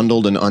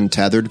unbundled and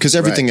untethered because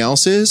everything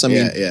else is. I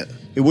mean,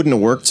 it wouldn't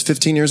have worked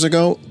 15 years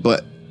ago,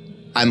 but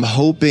I'm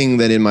hoping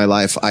that in my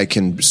life I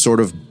can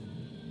sort of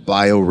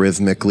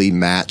biorhythmically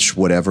match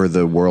whatever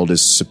the world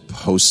is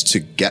supposed to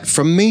get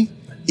from me.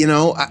 You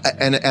know,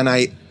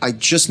 I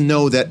just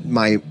know that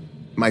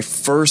my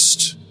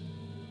first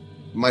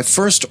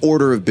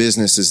order of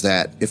business is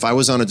that if I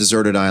was on a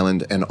deserted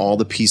island and all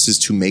the pieces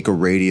to make a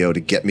radio to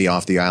get me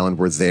off the island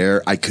were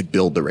there, I could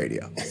build the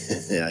radio.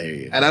 Yeah, I hear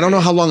you. And I don't know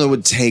how long it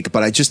would take,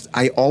 but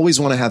I always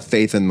want to have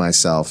faith in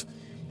myself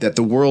that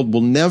the world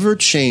will never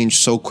change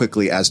so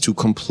quickly as to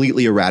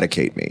completely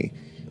eradicate me,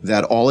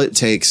 that all it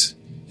takes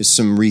is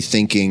some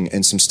rethinking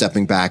and some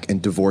stepping back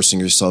and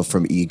divorcing yourself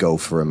from ego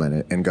for a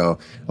minute and go,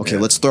 okay,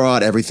 let's throw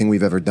out everything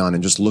we've ever done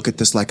and just look at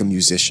this like a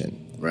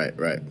musician. Right.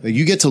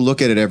 You get to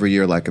look at it every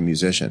year like a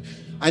musician.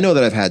 I know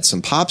that I've had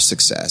some pop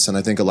success, and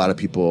I think a lot of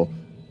people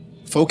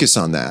focus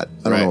on that.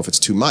 I don't know if it's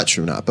too much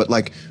or not, but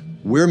like,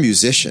 we're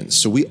musicians,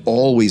 so we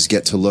always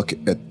get to look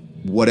at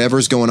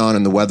whatever's going on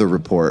in the weather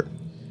report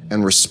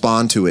and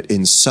respond to it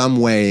in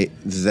some way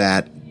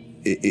that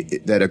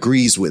that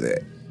agrees with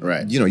it.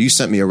 Right. You know, you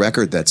sent me a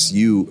record that's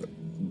you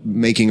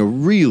making a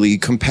really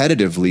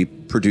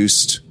competitively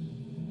produced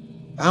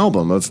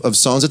album of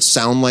songs that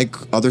sound like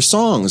other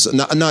songs.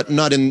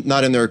 Not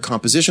in their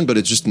composition, but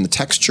it's just in the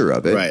texture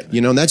of it. Right.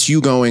 You know, and that's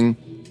you going,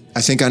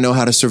 I think I know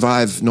how to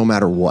survive no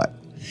matter what.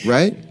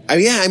 Right?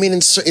 I mean,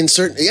 in certain,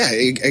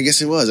 I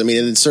guess it was. I mean,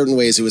 in certain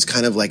ways, it was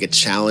kind of like a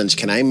challenge.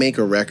 Can I make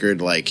a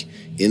record like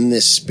in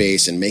this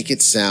space and make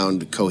it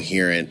sound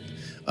coherent,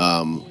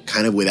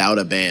 kind of without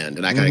a band?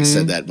 And I kind of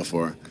said that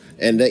before.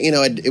 And, you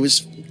know, it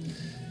was,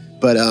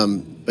 but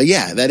But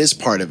yeah, that is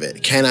part of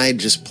it. Can I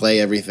just play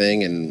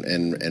everything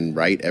and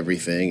write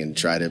everything and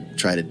try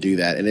to do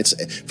that? And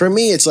it's, for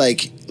me, it's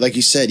like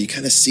you said, you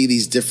kind of see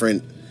these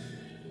different,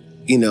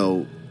 you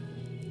know,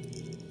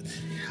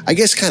 I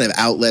guess kind of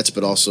outlets,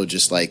 but also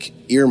just like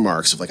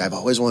earmarks of like, I've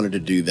always wanted to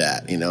do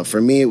that. You know,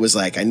 for me, it was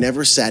like, I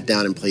never sat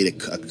down and played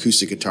an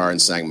acoustic guitar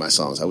and sang my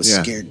songs. I was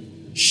scared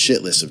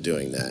shitless of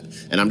doing that.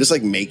 And I'm just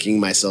like making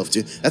myself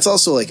do. That's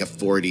also like a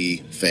 40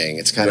 thing.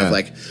 It's kind of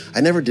like,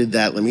 I never did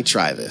that. Let me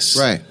try this.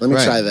 Right. Let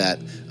me try that.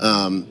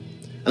 And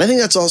I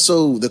think that's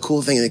also the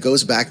cool thing. And it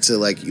goes back to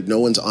like, no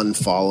one's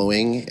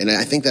unfollowing. And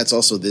I think that's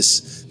also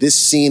this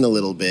scene a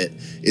little bit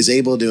is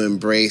able to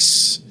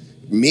embrace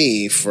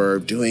me for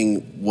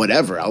doing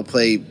whatever.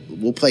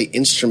 We'll play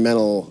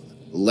instrumental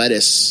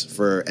Lettuce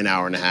for an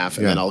hour and a half,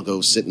 and then I'll go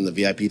sit in the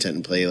VIP tent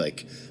and play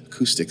like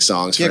acoustic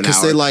songs for an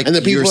hour. They like, and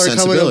the people your are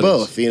coming to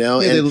both, you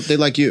know. Yeah, and they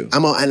like you.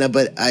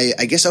 But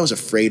I guess I was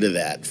afraid of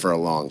that for a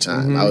long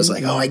time. I was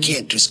like, I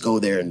can't just go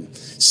there and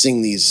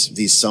sing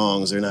these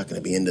songs. They're not going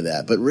to be into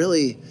that. But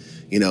really,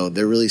 you know,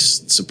 they're really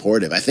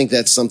supportive. I think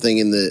that's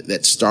something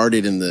that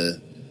started in the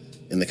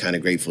kind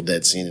of Grateful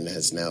Dead scene and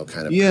has now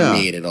kind of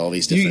permeated all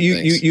these different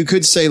things. You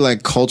could say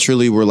like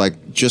culturally we're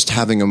like just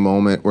having a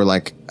moment, we're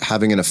like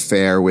having an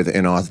affair with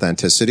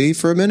inauthenticity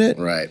for a minute.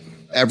 Right.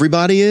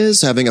 Everybody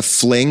is having a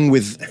fling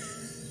with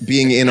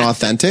being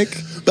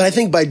inauthentic. But I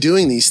think by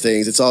doing these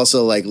things, it's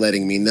also like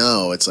letting me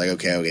know. It's like,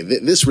 okay,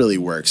 this really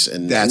works,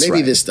 and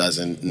maybe this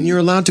doesn't. And you're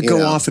allowed to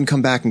go off and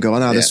come back and go,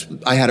 this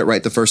I had it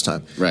right the first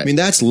time. Right. I mean,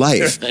 that's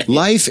life.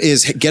 Life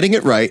is getting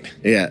it right.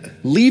 Yeah.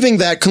 Leaving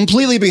that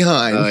completely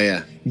behind. Oh,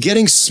 yeah.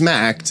 Getting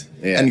smacked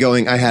and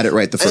going, I had it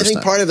right the first time. I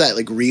think part of that,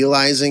 like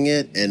realizing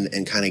it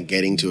and kind of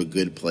getting to a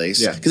good place.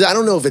 Yeah. Because I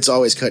don't know if it's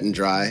always cut and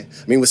dry.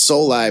 I mean, with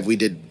Soul Live, we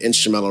did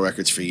instrumental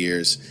records for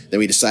years. Then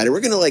we decided we're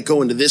going to like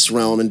go into this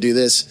realm and do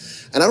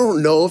this. And I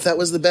don't know if that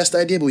was the best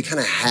idea, but we kind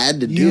of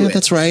had to do it. Yeah,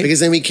 that's right. Because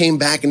then we came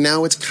back and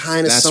now it's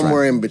kind of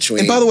somewhere in between.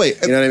 And by the way,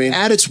 you know what I mean?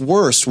 At its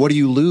worst, what do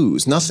you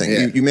lose? Nothing.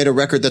 Yeah. You made a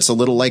record that's a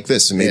little like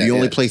this, and maybe you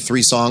only play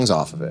 3 songs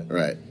off of it.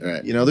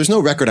 Right. You know, there's no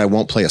record I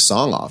won't play a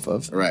song off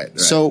of. Right.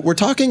 So we're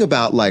talking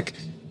about like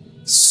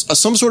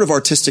some sort of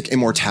artistic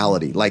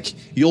immortality. Like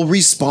you'll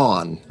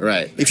respawn.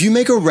 Right. If you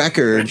make a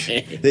record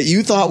that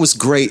you thought was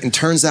great and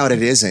turns out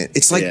it isn't,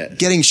 it's like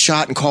getting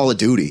shot in Call of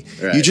Duty.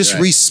 Right, you just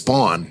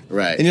respawn.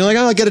 Right. And you're like,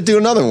 I got to do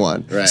another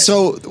one. Right.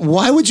 So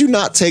why would you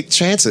not take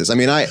chances? I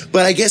mean,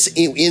 But I guess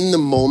in the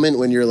moment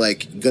when you're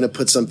like going to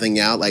put something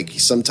out, like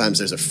sometimes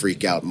there's a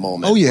freak out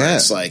moment. Oh, yeah. Where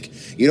it's like,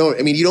 you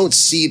don't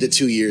see the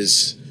 2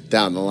 years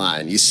down the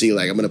line. You see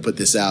like, I'm going to put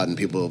this out and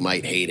people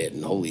might hate it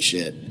and holy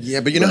shit. Yeah,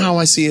 but you know how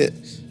I see it?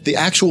 The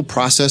actual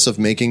process of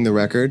making the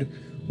record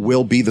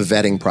will be the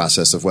vetting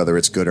process of whether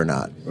it's good or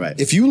not. Right.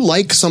 If you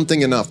like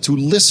something enough to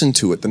listen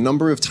to it, the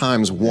number of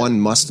times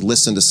one must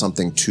listen to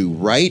something to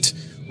write,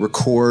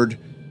 record,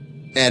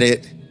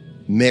 edit,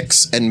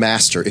 mix, and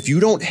master. If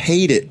you don't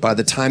hate it by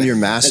the time you're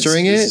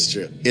mastering it's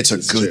a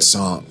good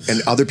song.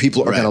 And other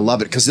people are going to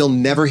love it because they'll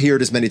never hear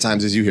it as many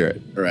times as you hear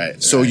it.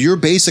 Right. So you're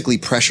basically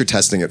pressure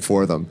testing it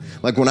for them.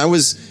 Like when I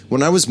was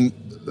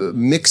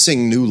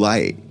mixing New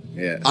Light,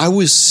 I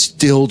was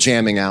still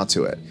jamming out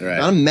to it. Right.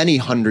 I'm many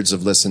hundreds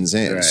of listens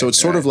in. Right, so it's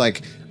sort of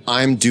like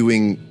I'm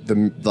doing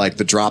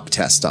the drop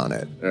test on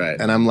it. Right.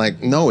 And I'm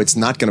like, no, it's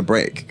not going to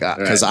break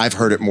because I've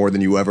heard it more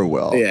than you ever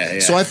will. Yeah.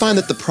 So I find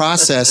that the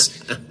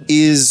process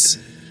is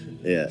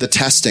the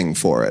testing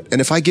for it. And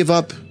if I give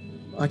up,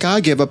 like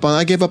I gave up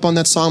on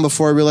that song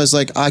before I realized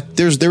like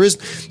there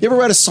is, you ever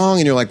write a song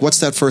and you're like, what's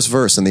that first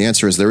verse? And the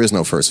answer is there is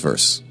no first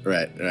verse.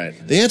 Right.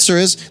 The answer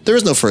is there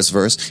is no first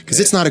verse because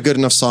it's not a good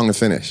enough song to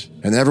finish.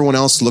 And everyone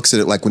else looks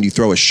at it like when you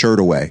throw a shirt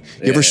away.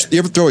 You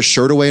ever throw a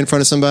shirt away in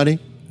front of somebody?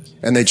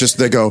 And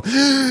they go,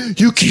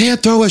 you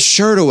can't throw a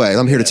shirt away.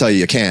 I'm here to tell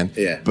you can.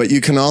 Yeah. But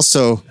you can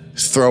also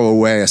throw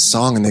away a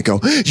song and they go,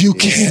 you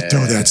can't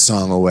throw that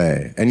song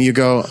away. And you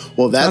go,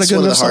 well, that's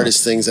one of the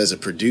hardest things as a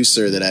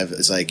producer that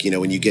is like, you know,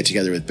 when you get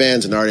together with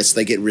bands and artists,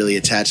 they get really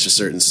attached to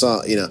certain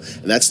songs, you know,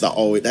 and that's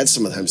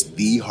sometimes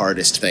the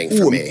hardest thing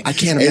for me. I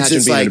can't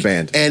imagine being in a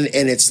band. And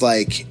it's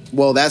like,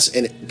 well,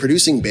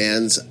 producing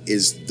bands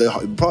is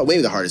probably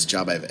maybe the hardest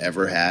job I've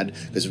ever had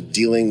because of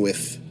dealing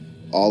with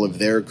all of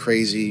their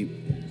crazy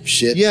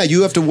shit. Yeah,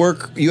 you have to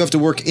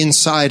work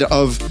inside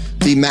of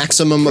the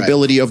maximum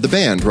ability of the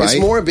band, right?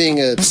 It's more being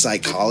a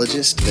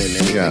psychologist than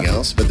anything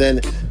else. But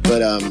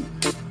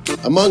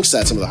amongst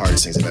that, some of the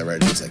hardest things I've ever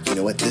had is like, you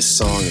know what, this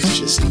song is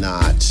just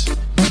not,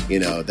 you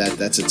know,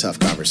 that's a tough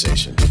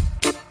conversation.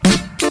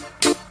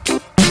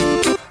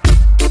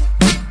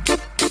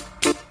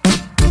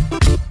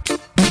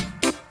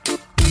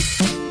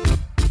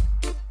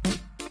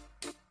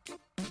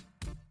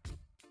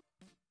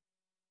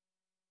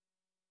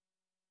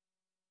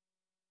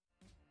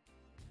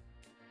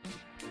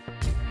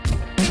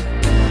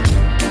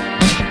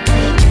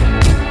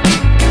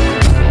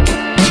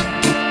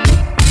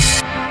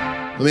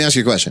 Let me ask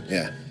you a question.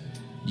 Yeah.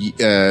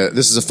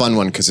 This is a fun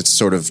one because it's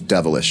sort of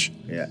devilish.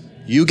 Yeah.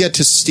 You get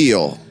to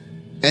steal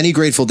any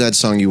Grateful Dead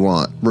song you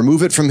want,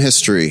 remove it from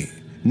history,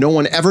 No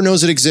one ever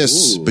knows it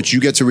exists, but you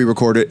get to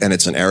re-record it, and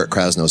it's an Eric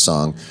Krasno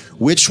song.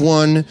 Which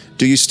one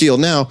do you steal?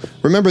 Now,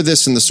 remember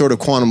this in the sort of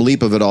quantum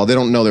leap of it all. They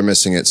don't know they're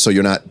missing it, so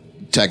you're not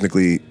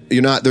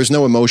there's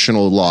no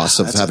emotional loss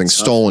of having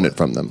stolen it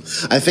from them.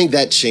 I think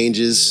that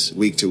changes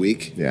week to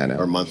week, Yeah, I know.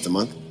 or month to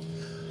month.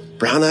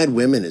 Brown Eyed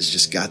Women has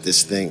just got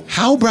this thing.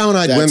 How Brown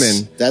Eyed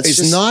Women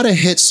is not a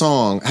hit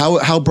song.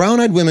 How Brown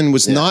Eyed Women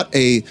was not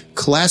a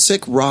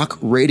classic rock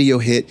radio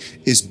hit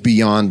is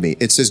beyond me.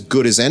 It's as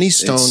good as any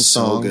Stones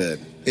song. So good.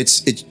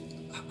 It's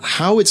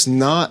how it's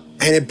not,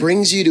 and it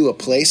brings you to a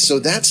place. So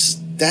that's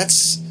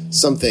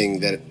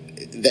something that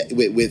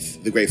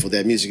with the Grateful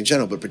Dead music in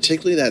general, but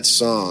particularly that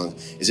song,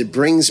 is it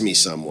brings me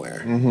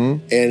somewhere,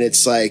 and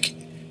it's like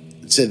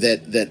so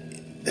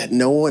that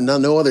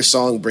no other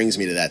song brings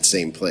me to that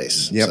same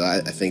place. Yep. So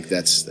I think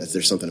that's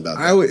there's something about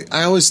that.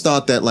 I always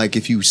thought that, like,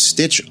 if you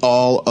stitch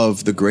all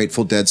of the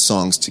Grateful Dead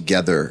songs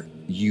together,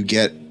 you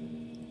get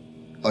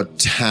a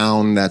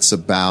town that's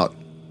about,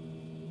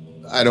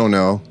 I don't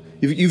know,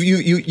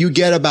 you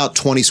get about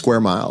 20 square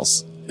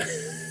miles,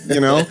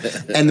 you know,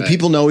 and the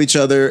people know each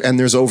other and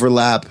there's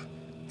overlap.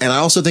 And I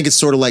also think it's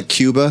sort of like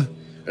Cuba,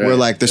 where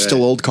like there's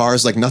still old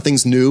cars, like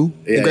nothing's new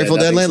in Grateful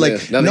Dead land.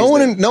 Like no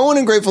one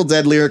in Grateful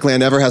Dead lyric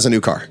land ever has a new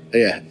car.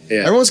 Yeah.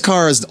 Everyone's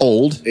car is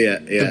old.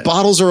 The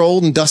bottles are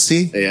old and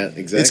dusty. Yeah,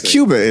 exactly. It's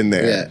Cuba in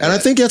there. Yeah, and I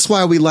think that's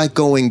why we like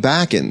going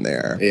back in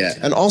there. Yeah.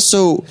 And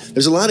also,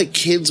 there's a lot of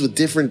kids with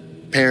different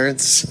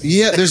parents.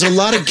 Yeah, there's a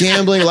lot of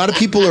gambling. A lot of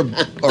people are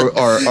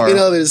you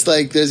know,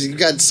 there's you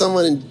got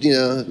someone in, you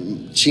know,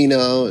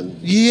 Chino and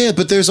yeah,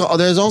 but there's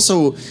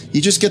also,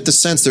 you just get the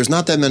sense there's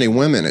not that many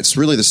women. It's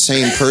really the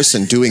same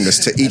person doing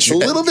this to each. It's a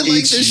little bit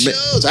like the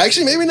shows.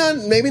 Actually,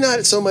 maybe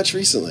not so much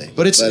recently.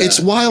 But it's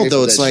wild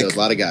though. It's like shows, a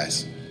lot of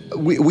guys.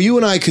 You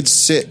and I could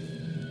sit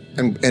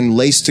and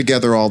lace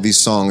together all these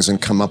songs and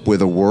come up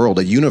with a world,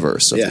 a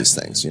universe of these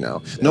things. You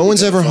know, no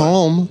one's ever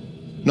home.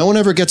 No one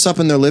ever gets up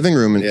in their living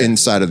room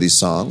inside of these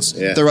songs.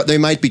 Yeah. They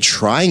might be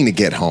trying to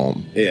get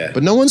home. Yeah.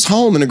 But no one's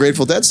home in a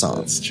Grateful Dead song.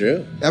 That's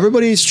true.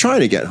 Everybody's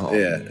trying to get home.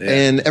 Yeah.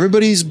 And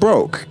everybody's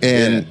broke.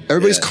 And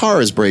everybody's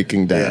car is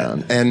breaking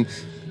down. Yeah.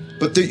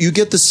 But you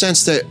get the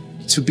sense that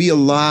to be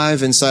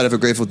alive inside of a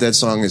Grateful Dead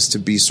song is to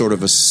be sort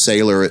of a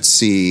sailor at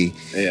sea,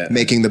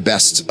 making the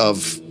best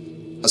of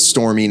a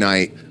stormy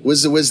night.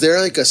 Was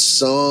there like a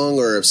song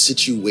or a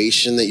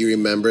situation that you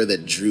remember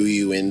that drew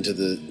you into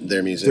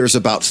their music? There's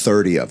about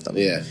 30 of them.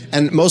 Yeah.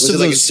 And most of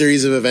those, like a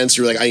series of events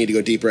you were like, I need to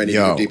go deeper, I need to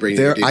go deeper.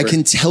 I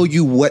can tell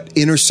you what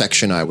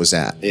intersection I was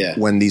at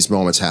when these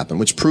moments happened,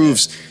 which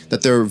proves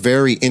that they're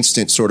very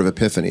instant sort of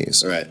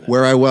epiphanies. Right.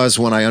 Where I was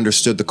when I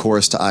understood the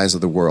chorus to Eyes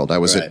of the World. I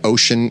was at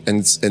Ocean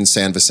and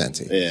San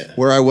Vicente. Yeah.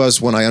 Where I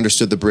was when I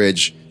understood the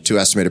bridge to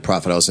Estimated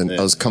Prophet. I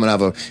was coming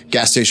out of a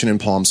gas station in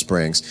Palm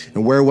Springs.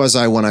 And where was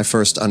I when I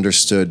first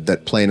understood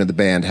that playing in the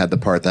band had the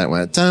part that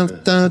went dun,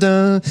 dun,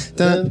 dun,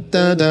 dun,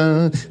 dun,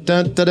 dun,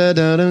 dun, dun,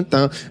 dun,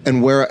 dun.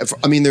 And where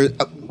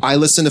I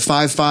listened to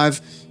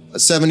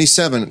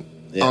 5577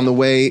 on the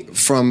way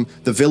from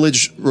the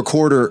Village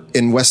Recorder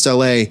in West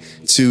LA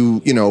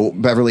to, you know,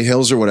 Beverly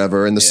Hills or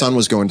whatever, and the sun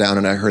was going down,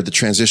 and I heard the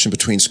transition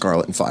between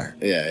Scarlet and Fire.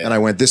 And I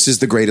went, this is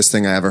the greatest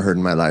thing I ever heard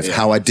in my life.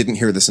 How I didn't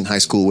hear this in high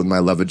school with my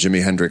love of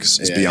Jimi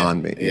Hendrix is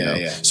beyond me. You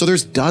know? So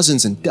there's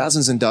dozens and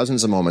dozens and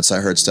dozens of moments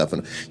I heard stuff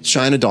in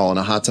China Doll in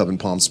a hot tub in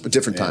Palm, a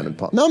different time in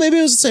Palm. No, maybe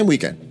it was the same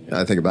weekend.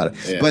 I think about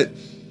it. But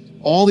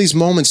all these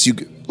moments,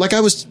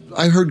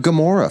 I heard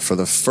Gomorrah for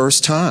the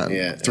first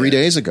time 3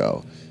 days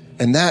ago.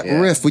 And that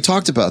riff, we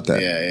talked about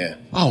that. Yeah.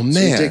 Oh,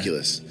 man. It's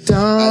ridiculous.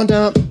 Dun,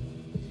 dun,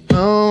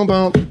 boom,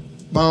 boom,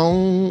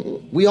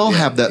 boom. We all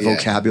have that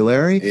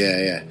vocabulary.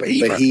 Yeah. But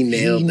he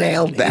nailed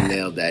that. He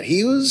nailed that.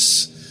 He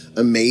was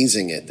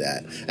amazing at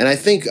that. And I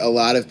think a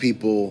lot of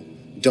people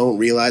don't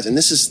realize, and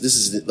this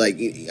is like,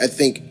 I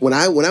think when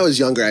I was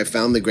younger, I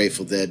found the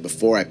Grateful Dead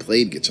before I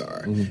played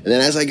guitar. And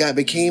then as I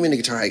became into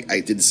guitar,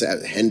 I did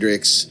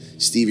Hendrix,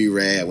 Stevie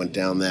Ray, I went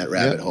down that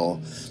rabbit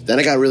hole. Then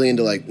I got really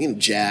into, like, you know,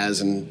 jazz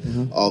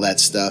and all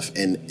that stuff,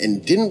 and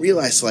didn't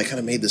realize till I kind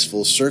of made this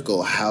full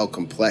circle how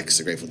complex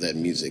the Grateful Dead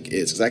music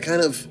is. Because I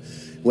kind of,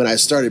 when I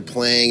started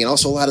playing, and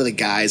also a lot of the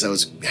guys I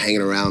was hanging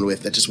around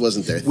with, that just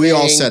wasn't their thing. We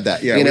all said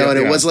that, you know, and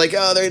it was like,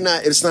 oh, they're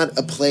not. It's not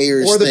a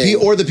player's thing.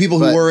 Or the people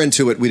who were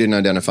into it, we didn't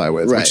identify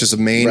with, which is the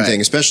main thing,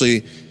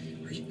 especially.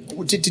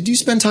 Did you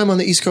spend time on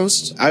the East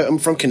Coast? I'm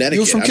from Connecticut.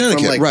 You're from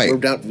Connecticut, right? We're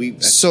down, right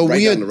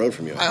down the road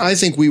from you. I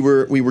think we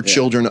were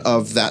children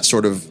of that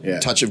sort of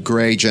touch of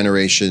gray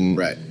generation,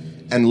 right?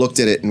 And looked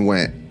at it and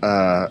went,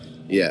 I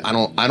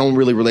don't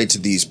really relate to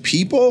these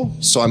people,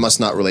 so I must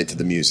not relate to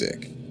the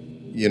music,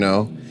 you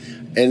know?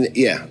 And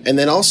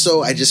then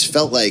also I just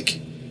felt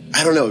like,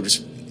 I don't know,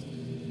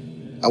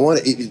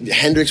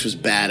 Hendrix was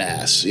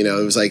badass, you know.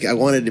 It was like I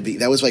wanted to be.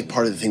 That was like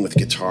part of the thing with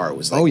guitar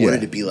was like I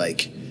wanted to be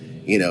like.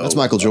 You know, that's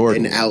Michael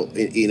Jordan.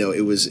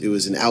 It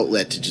was an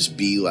outlet to just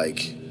be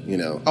like, you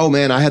know. Oh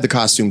man, I had the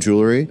costume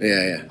jewelry.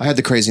 Yeah. I had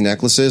the crazy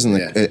necklaces, and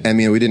I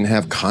mean, we didn't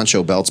have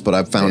concho belts, but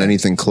I found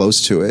anything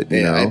close to it.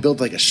 You know? I built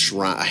like a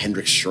shrine, a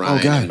Hendrix shrine.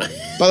 Oh god!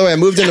 By the way, I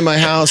moved into my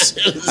house.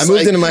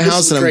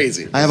 And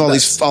crazy. I have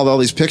all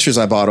these pictures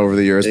I bought over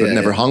the years, but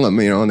never hung them.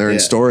 You know, and they're in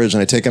storage,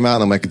 and I take them out,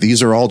 and I'm like,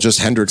 these are all just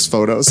Hendrix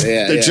photos.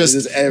 Yeah, they're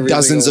just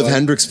dozens of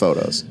Hendrix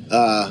photos.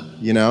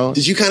 You know?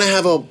 Did you kind of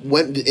have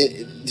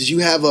did you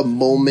have a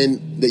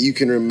moment that you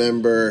can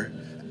remember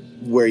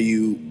where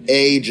you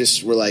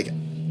just were like,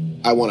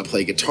 I want to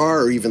play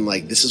guitar, or even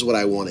like, this is what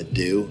I want to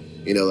do?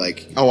 You know,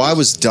 like... Oh, I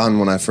was done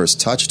when I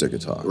first touched a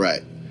guitar.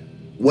 Right.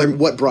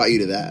 What brought you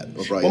to that?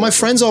 Well, my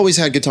friends always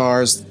had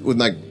guitars with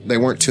they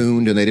weren't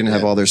tuned and they didn't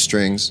have all their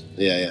strings.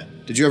 Yeah.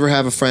 Did you ever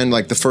have a friend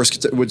like the first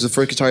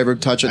guitar you ever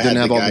touched? I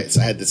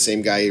had the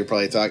same guy you're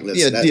probably talking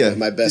to. Yeah.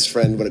 My best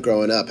friend when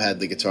growing up had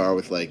the guitar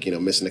with like, you know,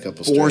 missing a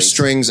couple strings. 4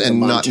 strings and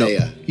not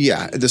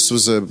Montea. This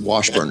was a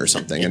Washburn or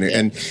something,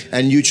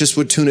 and you just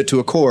would tune it to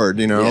a chord,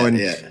 you know,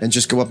 and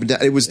just go up and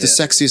down. It was the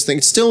sexiest thing.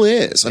 It still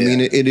is. I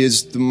mean, it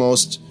is the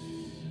most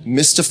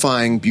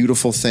mystifying,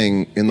 beautiful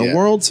thing in the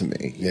world to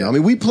me. You know, I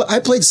mean, I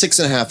played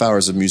 6.5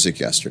 hours of music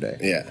yesterday.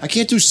 Yeah, I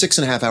can't do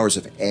 6.5 hours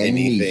of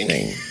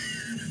anything.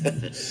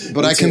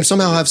 But I can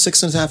somehow have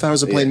 6.5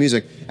 hours of playing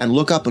music and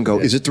look up and go,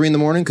 is it 3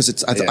 a.m?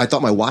 Because I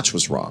thought my watch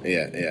was wrong.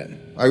 Yeah.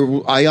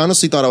 I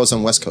honestly thought I was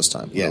on West Coast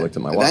time when I looked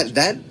at my watch.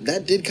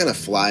 That did kind of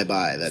fly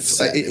by.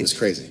 It was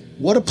crazy.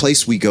 What a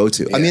place we go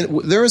to. Yeah. I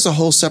mean, there is a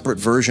whole separate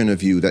version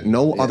of you that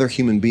no other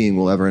human being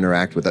will ever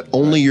interact with, that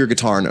only your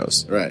guitar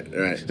knows. Right.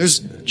 There's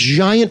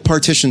giant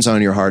partitions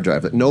on your hard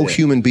drive that no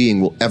human being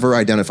will ever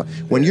identify.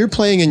 When you're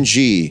playing in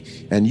G,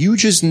 and you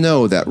just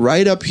know that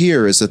right up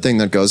here is the thing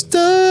that goes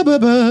da ba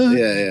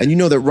ba, and you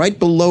know that right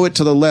below it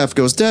to the left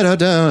goes da da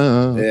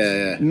da.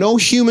 Yeah. No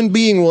human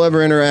being will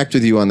ever interact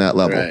with you on that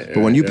level.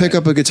 But when you pick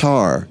up a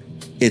guitar,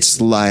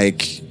 it's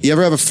like, you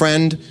ever have a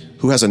friend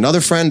who has another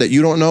friend that you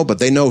don't know, but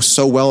they know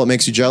so well it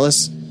makes you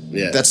jealous?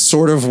 Yeah. That's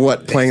sort of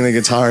what playing the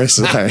guitar is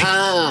like.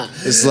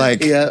 It's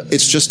like,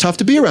 it's just tough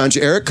to be around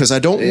you, Eric, because I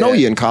don't know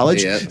you in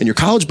college, and your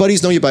college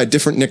buddies know you by a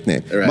different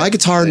nickname. Right. My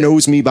guitor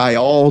knows me by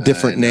all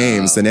different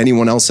names than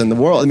anyone else in the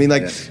world. I mean,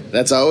 like...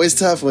 That's always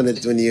tough when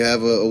you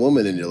have a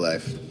woman in your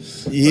life.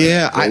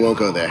 Yeah, I won't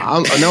go there. You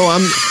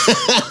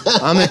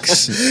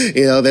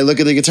know, they look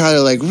at the guitar, they're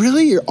like,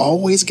 really? You're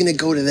always going to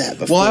go to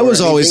that? Well, I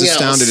was always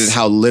astounded at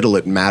how little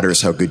it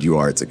matters how good you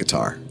are at the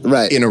guitar.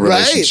 Right. In a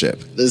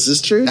relationship. Right. This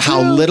is true.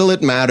 How little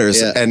it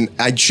matters. Yeah. And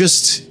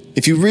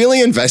if you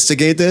really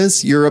investigate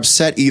this, you're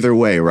upset either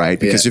way, right?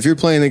 Because if you're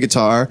playing the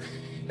guitar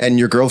and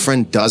your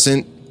girlfriend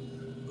doesn't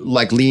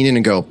like lean in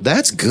and go,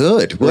 that's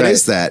good. What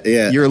is that?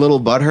 Yeah. You're a little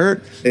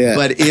butthurt. Yeah.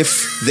 But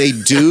if they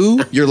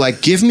do, you're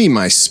like, give me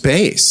my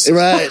space.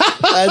 Right.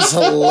 That's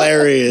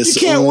hilarious.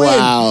 You can't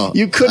win.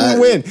 You couldn't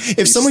win.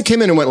 If someone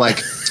came in and went like,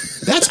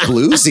 that's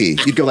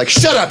bluesy, you'd go like,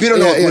 shut up. You don't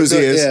know what bluesy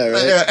is. Yeah,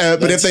 right.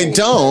 But if they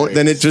don't,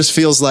 then it just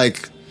feels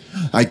like,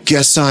 I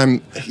guess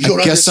I'm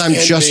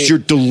just your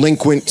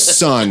delinquent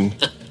son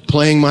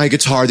playing my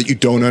guitar that you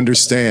don't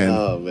understand.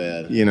 Oh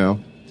man. You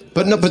know?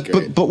 But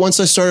but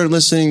once I started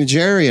listening to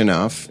Jerry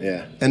enough,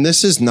 and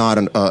this is not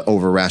an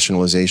over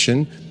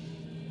rationalization,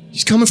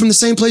 he's coming from the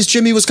same place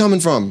Jimmy was coming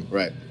from.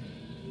 Right.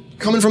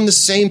 Coming from the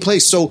same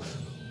place. So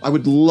I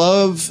would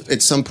love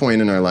at some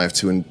point in our life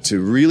to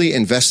really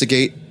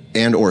investigate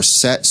and or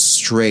set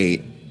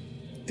straight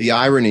the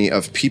irony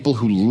of people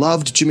who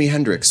loved Jimi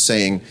Hendrix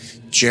saying,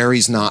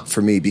 Jerry's not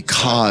for me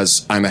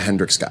because I'm a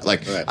Hendrix guy.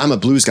 Like, I'm a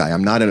blues guy.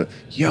 I'm not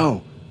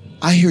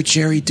I hear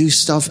Jerry do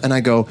stuff and I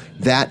go,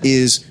 that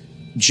is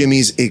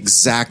Jimmy's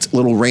exact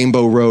little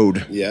rainbow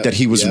road that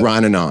he was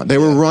running on. They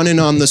were running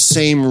on the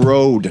same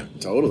road.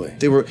 Totally.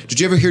 Did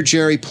you ever hear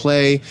Jerry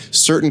play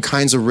certain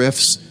kinds of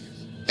riffs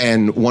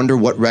and wonder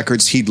what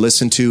records he'd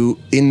listen to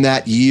in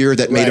that year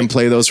that made him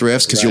play those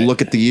riffs? Because you'll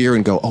look at the year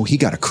and go, oh, he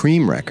got a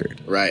Cream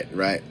record. Right.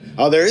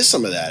 Oh, there is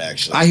some of that,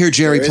 actually. I hear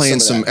Jerry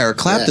playing some Eric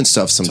Clapton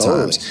stuff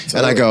sometimes.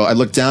 Totally. And I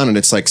look down and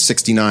it's like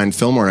 69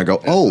 Fillmore and I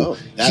go,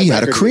 he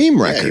had a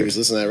Cream record. Yeah, he was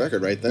listening to that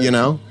record right there. You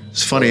know?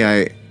 It's funny,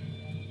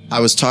 I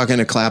was talking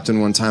to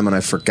Clapton one time and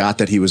I forgot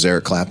that he was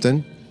Eric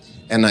Clapton.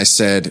 And I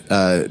said,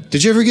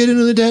 did you ever get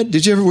into the Dead?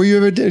 Did you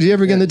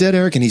ever get in the Dead,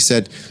 Eric? And he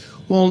said,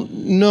 well,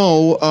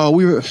 no,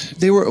 we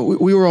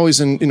were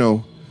always in, you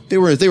know, they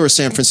were a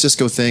San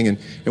Francisco thing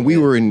and we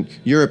were in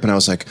Europe. And I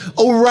was like,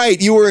 oh, right.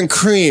 You were in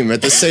Cream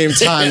at the same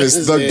time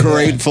as the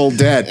Grateful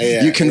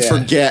Dead. You can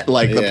forget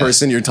the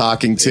person you're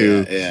talking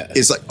to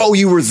is like, oh,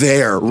 you were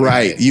there.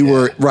 Right. You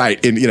were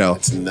right. And, you know,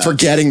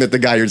 forgetting that the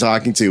guy you're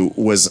talking to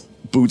was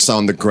boots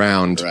on the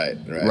ground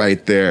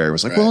right there. It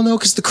was like, well, no,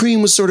 because the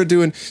Cream was sort of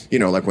doing, you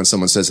know, like when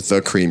someone says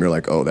the Cream, you're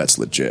like, oh, that's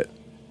legit.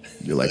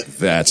 You're like,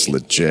 that's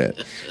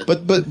legit.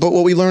 But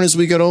what we learn as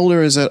we get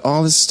older is that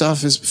all this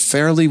stuff is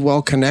fairly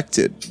well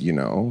connected, you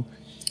know?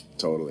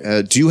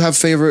 Totally. Do you have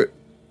favorite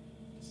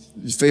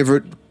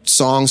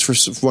songs for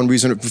one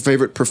reason,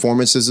 favorite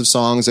performances of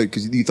songs that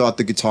you thought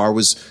the guitar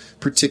was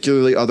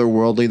particularly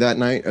otherworldly that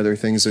night? Are there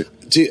things that...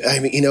 I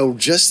mean, you know,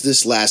 just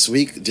this last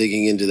week,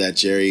 digging into that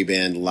Jerry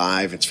band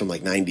live, it's from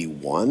like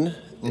 91.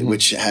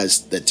 which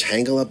has the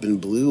Tangle Up in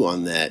Blue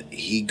on that,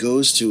 he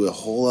goes to a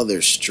whole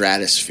other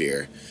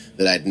stratosphere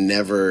that I'd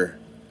never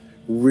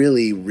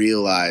really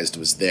realized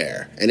was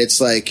there. And it's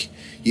like,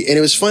 and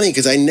it was funny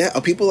because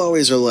people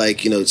always are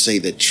like, say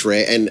that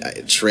Trey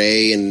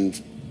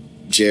and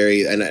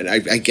Jerry, and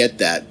I get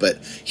that, but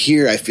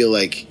here I feel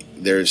like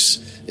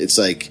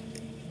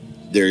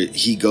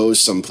he goes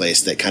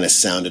someplace that kind of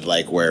sounded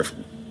like where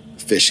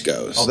Fish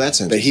goes. Oh, that's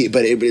interesting.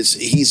 But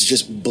he's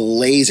just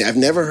blazing. I've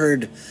never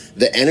heard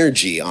the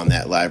energy on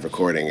that live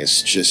recording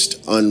is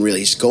just unreal.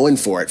 He's going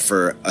for it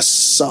for a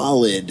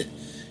solid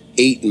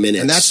 8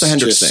 minutes. And that's the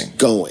Hendrix thing.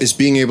 Going. Is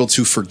being able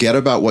to forget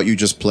about what you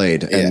just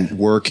played and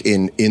work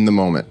in the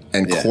moment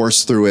and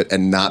course through it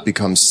and not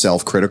become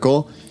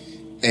self-critical.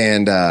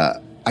 And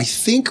I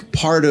think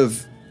part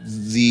of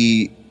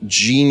the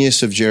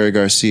genius of Jerry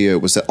Garcia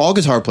was that all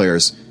guitar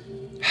players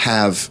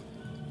have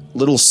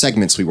little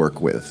segments we work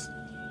with.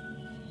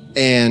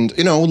 And,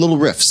 little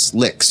riffs,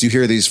 licks. You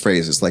hear these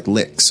phrases like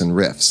licks and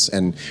riffs.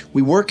 And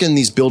we work in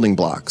these building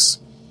blocks.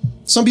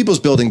 Some people's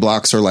building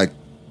blocks are like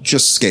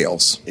just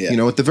scales. Yeah.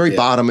 At the very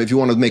bottom, if you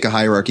want to make a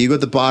hierarchy, you go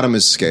at the bottom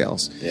is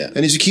scales. Yeah.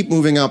 And as you keep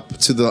moving up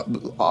to the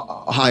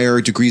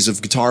higher degrees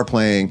of guitar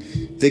playing,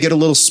 they get a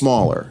little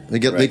smaller.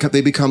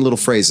 They become little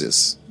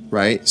phrases.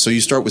 Right? So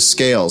you start with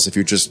scales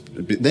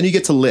then you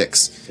get to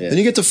licks. Yeah. Then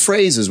you get to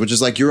phrases, which is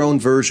like your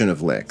own version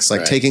of licks,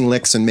 like taking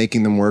licks and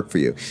making them work for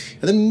you.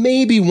 And then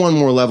maybe one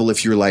more level,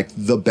 if you're like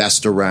the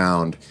best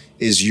around,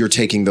 is you're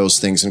taking those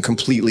things and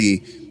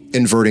completely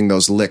inverting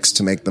those licks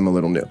to make them a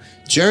little new.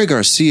 Jerry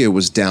Garcia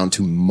was down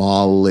to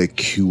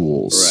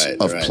molecules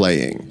of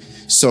playing.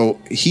 So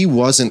he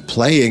wasn't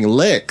playing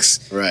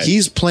licks. Right.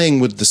 He's playing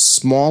with the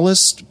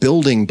smallest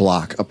building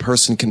block a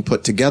person can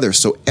put together.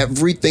 So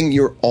everything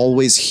you're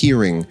always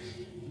hearing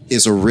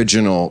is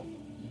original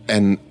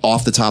and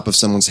off the top of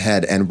someone's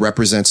head and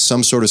represents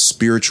some sort of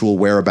spiritual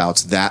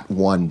whereabouts that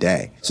one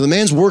day. So the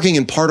man's working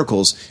in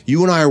particles.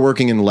 You and I are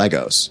working in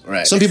Legos.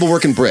 Right. Some people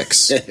work in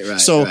bricks.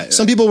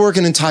 Some people work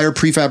in entire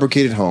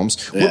prefabricated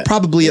homes. We're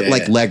probably at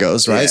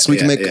Legos, right? So we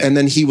can make, and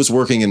then he was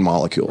working in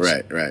molecules.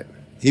 Right.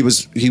 He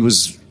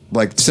was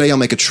like, today I'll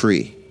make a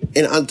tree.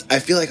 And I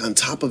feel like on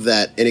top of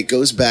that, and it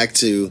goes back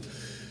to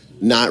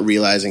not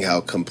realizing how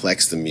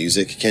complex the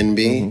music can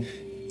be,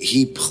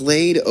 he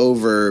played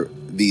over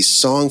these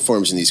song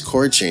forms and these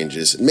chord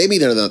changes. Maybe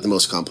they're not the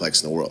most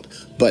complex in the world,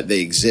 but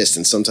they exist,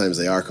 and sometimes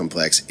they are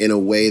complex in a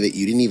way that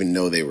you didn't even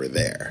know they were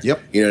there. Yep.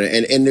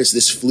 And there's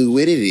this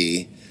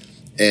fluidity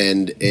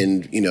and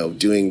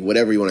doing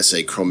whatever you want to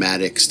say,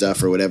 chromatic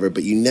stuff or whatever,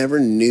 but you never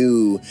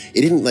knew.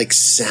 It didn't like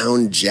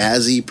sound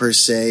jazzy per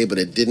se, but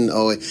it didn't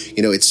always,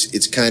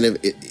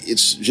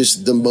 it's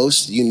just the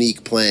most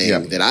unique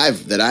playing that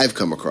I've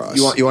come across.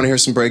 You want to hear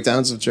some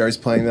breakdowns of Jerry's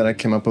playing that I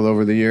came up with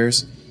over the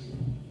years?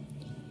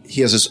 He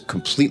has his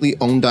completely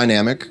own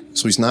dynamic,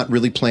 so he's not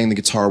really playing the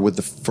guitar with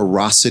the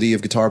ferocity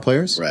of guitar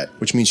players, right?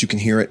 Which means you can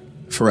hear it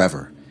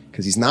forever,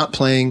 because he's not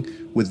playing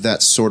with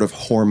that sort of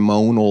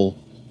hormonal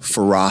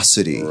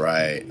ferocity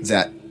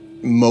that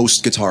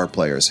most guitar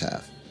players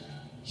have.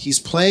 He's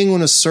playing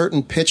with a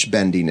certain pitch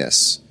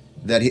bendiness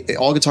that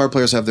all guitar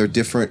players have their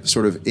different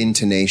sort of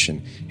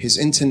intonation. His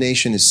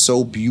intonation is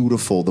so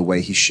beautiful, the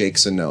way he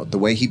shakes a note, the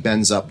way he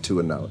bends up to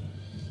a note.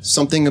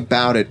 Something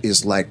about it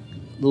is like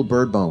little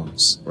bird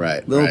bones.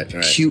 Right.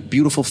 Cute,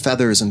 beautiful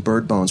feathers and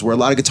bird bones, where a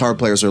lot of guitar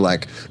players are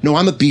like, no,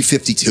 I'm a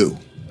B-52.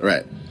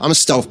 Right. I'm a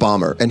stealth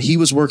bomber. And he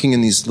was working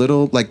in these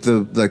little, like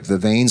the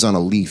veins on a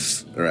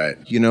leaf. Right.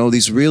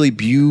 These really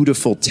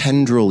beautiful,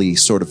 tendrily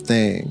sort of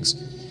things.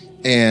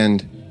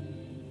 And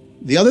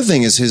the other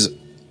thing is his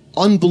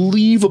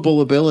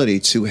unbelievable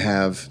ability to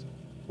have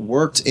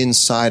worked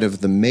inside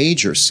of the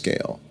major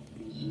scale.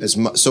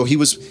 So he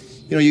was,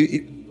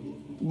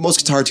 most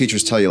guitar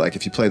teachers tell you, like,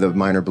 if you play the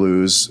minor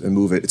blues and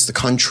move it, it's the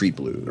country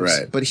blues.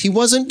 Right. But he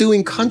wasn't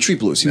doing country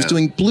blues. He was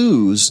doing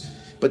blues,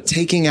 but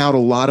taking out a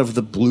lot of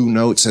the blue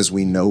notes as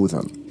we know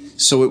them.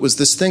 So it was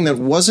this thing that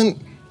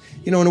wasn't,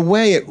 in a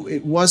way,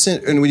 it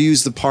wasn't, and we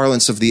use the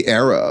parlance of the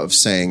era of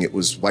saying it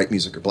was white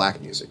music or black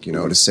music,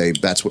 to say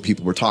that's what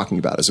people were talking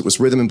about, is it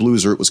was rhythm and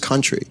blues or it was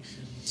country.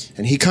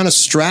 And he kind of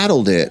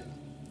straddled it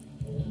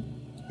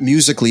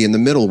musically in the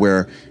middle,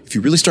 where if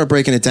you really start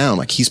breaking it down,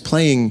 like he's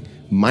playing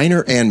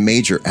minor and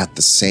major at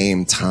the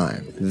same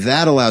time.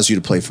 That allows you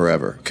to play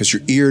forever, because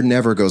your ear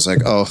never goes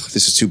like, oh,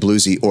 this is too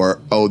bluesy, or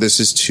oh, this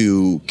is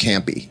too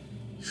campy,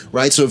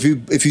 right? So if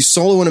you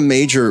solo in a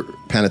major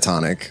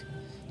pentatonic,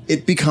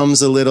 it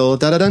becomes a little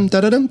da-da-dum,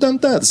 da-da-dum,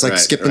 dum-da. It's like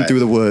skipping through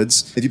the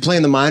woods. If you play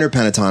in the minor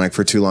pentatonic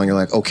for too long, you're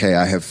like, okay,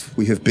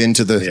 we have been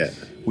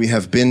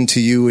to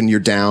you and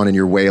you're down and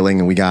you're wailing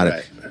and we got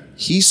it.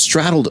 He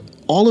straddled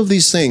all of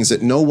these things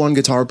that no one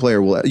guitar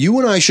player will. You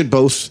and I should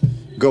both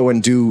go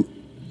and do.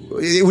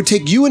 It would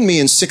take you and me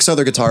and 6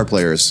 other guitar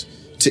players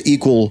to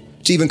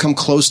even come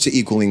close to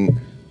equaling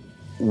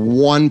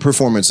one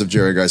performance of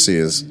Jerry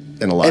Garcia's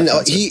in a live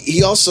concert. concert.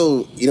 He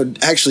also,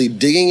 actually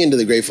digging into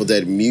the Grateful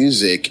Dead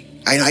music,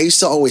 I used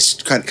to always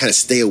kind of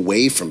stay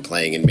away from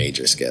playing in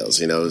major scales.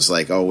 It was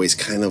like always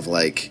kind of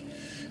like,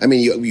 I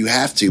mean, you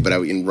have to, but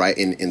in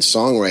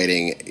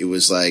songwriting, it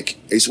was like,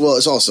 it's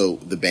also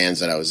the bands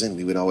that I was in.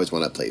 We would always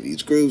want to play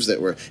these grooves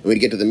and we'd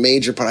get to the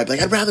major part. I'd be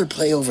like, I'd rather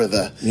play over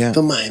the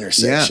minor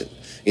section,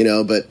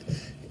 but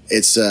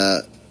it's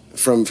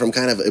from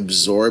kind of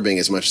absorbing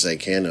as much as I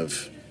can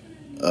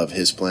of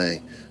his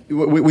playing.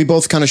 We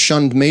both kind of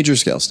shunned major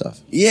scale stuff.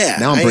 Yeah.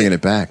 Now I'm bringing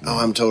it back. Oh,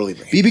 I'm totally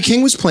bringing B.B.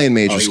 King was playing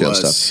major scale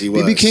stuff.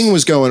 B.B. King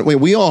was going,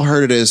 we all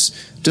heard it as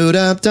do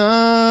da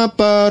da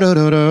ba da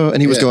da da,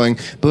 and he was going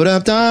ba da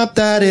da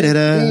da da da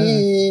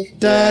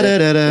da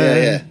da da.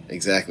 Yeah,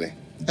 exactly.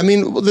 I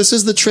mean, this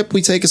is the trip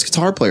we take as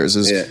guitar players.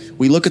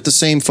 We look at the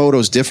same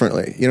photos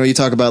differently. You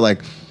talk about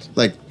like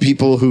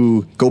people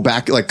who go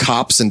back, like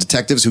cops and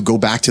detectives who go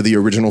back to the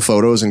original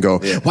photos and go,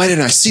 why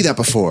didn't I see that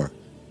before?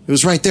 It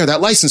was right there,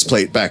 that license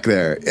plate back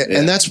there.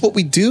 And that's what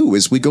we do,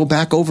 is we go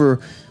back over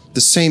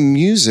the same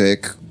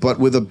music, but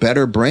with a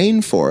better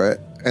brain for it.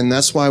 And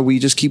that's why we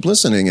just keep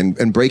listening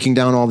and breaking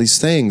down all these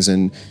things.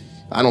 And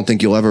I don't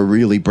think you'll ever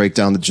really break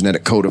down the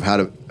genetic code of how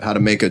to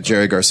make a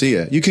Jerry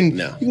Garcia. You can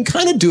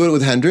kind of do it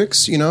with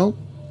Hendrix,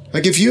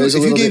 Like if you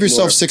gave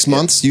yourself 6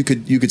 months, you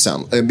could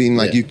sound. I mean,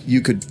 like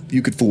you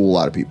could fool a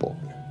lot of people.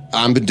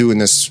 I've been doing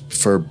this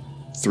for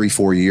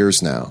 3-4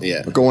 years now.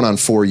 Yeah. We're going on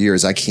 4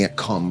 years. I can't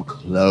come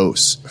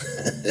close.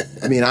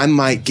 I mean, I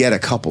might get a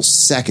couple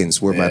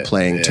seconds where my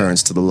playing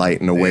turns to the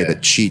light in a way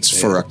that cheats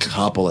for a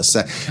couple of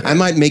seconds. I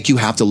might make you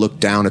have to look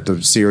down at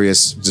the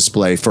Sirius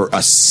display for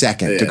a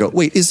second to go,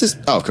 wait, is this?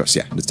 Oh, of course,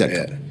 it's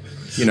dead.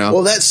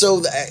 Well, that's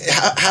so.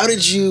 How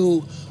did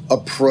you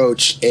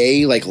approach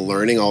like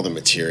learning all the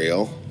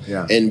material,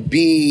 and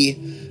B,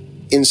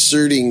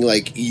 inserting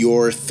like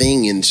your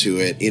thing into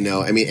it,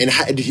 I mean, and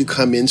how did you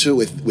come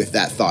into it with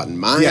that thought in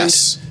mind?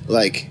 Yes.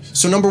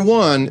 So number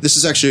one, this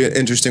is actually an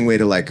interesting way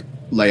to like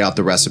lay out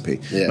the recipe.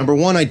 Number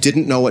one, I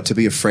didn't know what to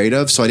be afraid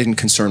of, so I didn't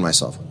concern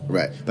myself.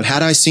 Right. But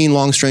had I seen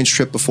Long Strange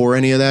Trip before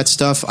any of that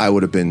stuff, I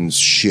would have been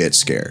shit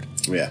scared.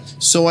 Yeah.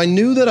 So I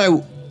knew that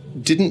I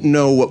didn't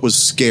know what was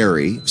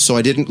scary, so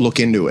I didn't look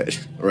into it.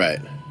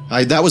 Right.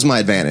 That was my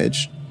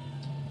advantage.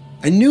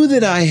 I knew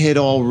that I had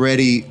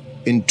already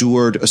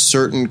endured a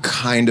certain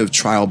kind of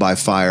trial by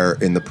fire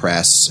in the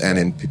press and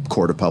in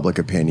court of public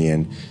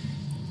opinion.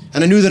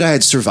 And I knew that I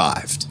had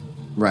survived,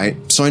 right?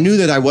 So I knew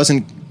that I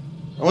wasn't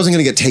going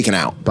to get taken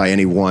out by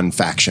any one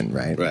faction,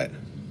 right? Right.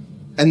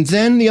 And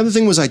then the other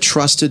thing was I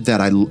trusted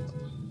that I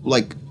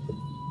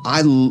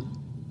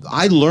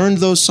learned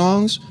those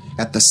songs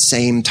at the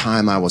same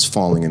time I was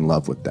falling in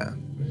love with them.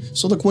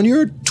 So look, when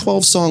you're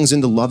 12 songs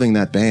into loving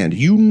that band,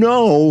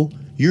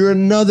 you're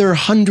another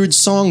 100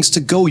 songs to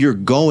go. You're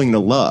going to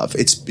love.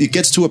 It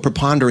gets to a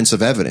preponderance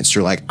of evidence.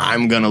 You're like,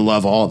 I'm going to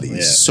love all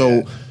these.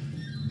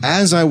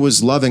 As I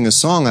was loving a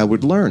song, I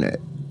would learn it.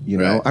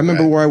 I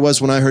remember where I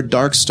was when I heard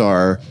Dark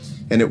Star,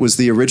 and it was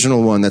the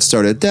original one that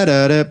started da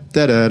da da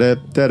da da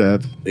da da.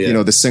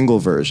 The single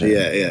version.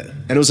 Yeah.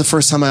 And it was the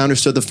first time I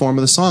understood the form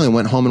of the song and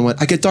went home and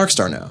went, I get Dark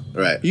Star now.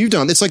 Right. You've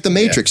done. It's like the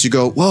Matrix. You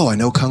go, whoa, I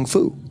know Kung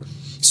Fu.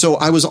 So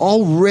I was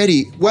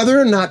already, whether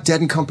or not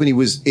Dead & Company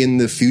was in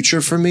the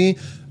future for me,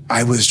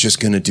 I was just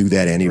going to do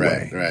that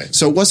anyway. Right.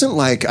 So it wasn't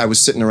like I was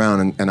sitting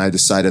around and I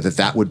decided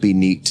that would be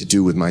neat to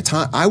do with my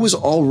time. I was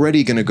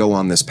already going to go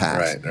on this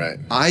path. Right.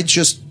 I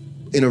just,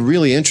 in a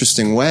really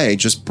interesting way,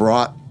 just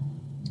brought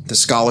the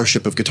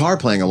scholarship of guitar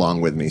playing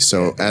along with me.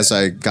 So as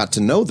I got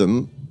to know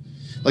them,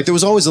 like there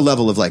was always a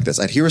level of like this.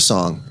 I'd hear a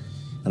song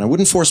and I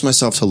wouldn't force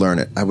myself to learn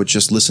it. I would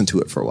just listen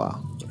to it for a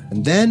while.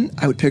 And then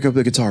I would pick up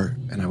the guitar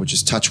and I would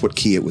just touch what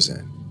key it was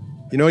in.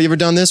 You ever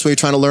done this where you're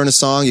trying to learn a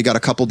song, you got a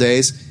couple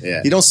days?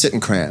 Yeah. You don't sit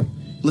and cram.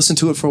 Listen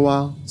to it for a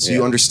while so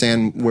you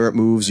understand where it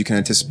moves, you can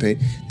anticipate.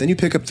 Then you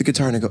pick up the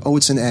guitar and you go, oh,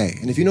 it's an A.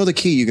 And if you know the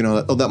key, you can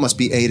know, oh, that must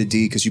be A to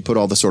D because you put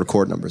all the sort of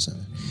chord numbers in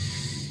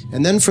it.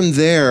 And then from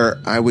there,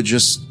 I would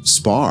just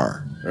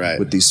spar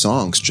with these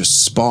songs.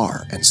 Just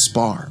spar and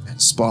spar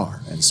and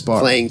spar and spar.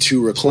 Playing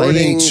two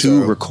recordings.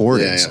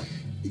 Yeah.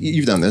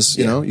 You've done this,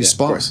 you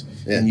spar. Of course.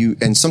 Yeah.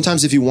 And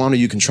sometimes if you want to,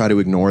 you can try to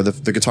ignore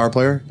the guitar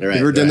player. Right,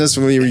 you ever done this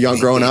when you were young,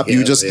 growing up?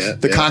 You just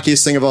the yeah.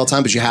 cockiest thing of all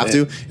time, but you have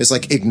to. It's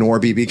like ignore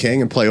B.B.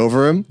 King and play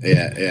over him.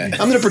 Yeah.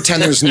 I'm going to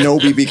pretend there's no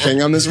B.B.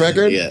 King on this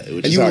record.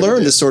 And you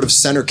learn this sort of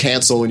center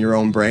cancel in your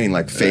own brain,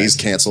 like phase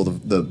cancel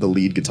the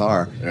lead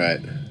guitar. Right.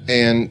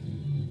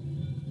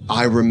 And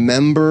I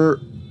remember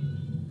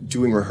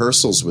doing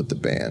rehearsals with the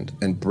band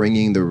and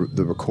bringing the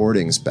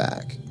recordings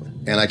back.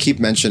 And I keep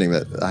mentioning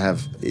that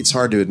it's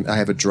hard to admit, I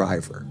have a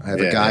driver. I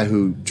have a guy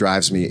who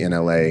drives me in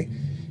LA,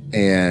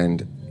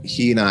 and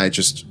he and I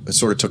just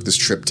sort of took this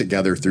trip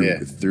together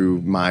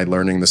through my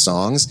learning the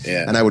songs.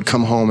 Yeah. And I would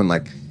come home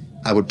and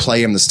I would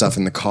play him the stuff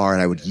in the car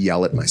and I would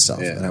yell at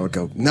myself. Yeah. And I would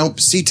go, nope,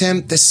 see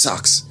Tim, this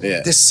sucks.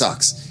 Yeah. This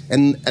sucks.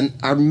 And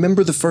I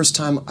remember the first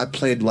time I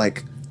played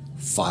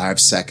 5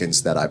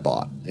 seconds that I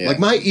bought. Yeah.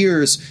 My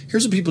ears,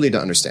 here's what people need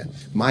to understand.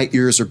 My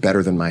ears are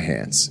better than my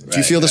hands. Do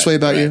you feel this way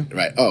about you?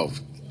 Right. Oh,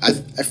 I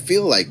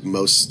feel like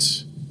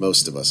most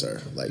Most of us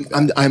are like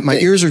that. My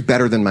ears are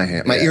better than my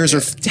hand. My ears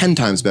are 10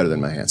 times better than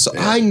my hands. So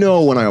I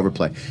know when I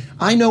overplay.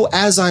 I know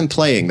as I'm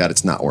playing that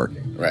it's not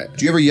working. Right.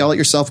 Do you ever yell at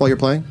yourself while you're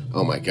playing?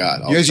 Oh my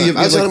God. You I was yelling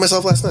at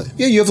myself last night.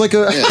 Yeah, you have like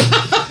a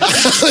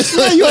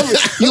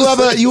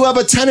you have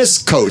a tennis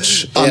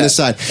coach on the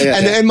side. Yeah,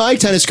 and my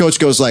tennis coach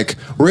goes like,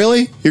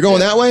 "Really? You're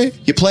going that way?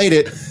 You played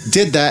it,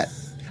 did that."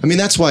 I mean,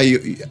 that's why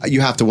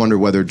you have to wonder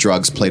whether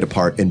drugs played a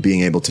part in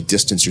being able to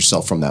distance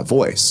yourself from that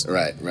voice.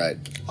 Right.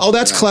 Oh,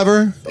 that's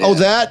clever. Yeah. Oh,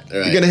 that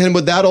you're gonna hit him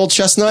with that old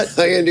chestnut.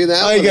 Are you gonna do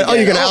that?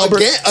 You're gonna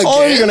Albert.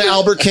 Oh, you're gonna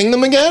Albert King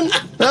them again?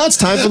 Now it's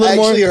time for a little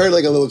more. I actually heard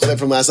like a little clip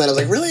from last night. I was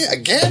like, really?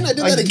 Again? I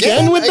did that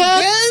again with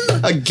that?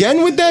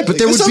 Again with that? But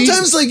there would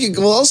sometimes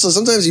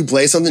sometimes you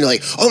play something, you're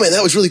like, oh man,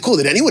 that was really cool.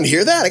 Did anyone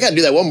hear that? I got to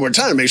do that one more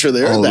time to make sure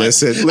they heard that.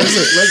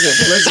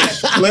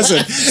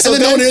 Listen. So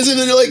then no one hears it,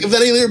 and you're like,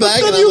 then you hear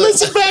back, and you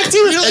listen back to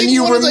it, and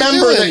you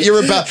remember that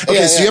you're about.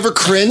 Okay, so you ever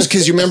cringe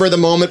because you remember the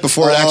moment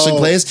before it actually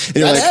plays? And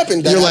you're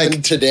happened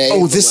today.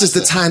 Oh, this is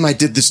the time I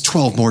did this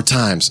 12 more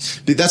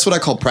times. Dude, that's what I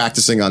call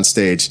practicing on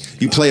stage.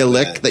 You play a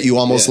lick that you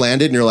almost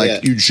landed, and you're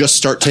like, you just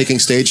start taking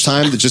stage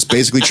time to just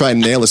basically try and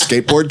nail a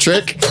skateboard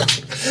trick.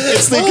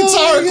 It's the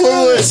guitar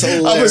equivalent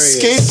of a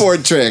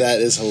skateboard trick.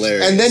 That is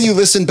hilarious. And then you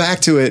listen back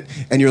to it,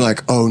 and you're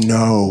like, oh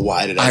no,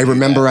 why did I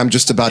remember I'm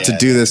just about to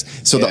do this.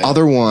 So the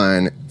other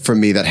one for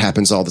me that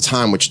happens all the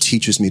time, which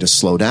teaches me to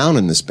slow down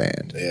in this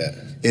band,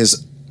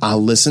 is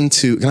I'll listen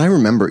to, and I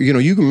remember,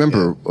 you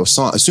remember a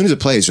song, as soon as it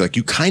plays, you're like,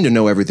 you kind of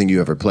know everything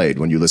you ever played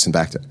when you listen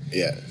back to it.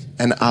 Yeah.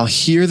 And I'll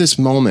hear this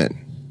moment,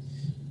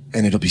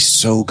 and it'll be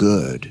so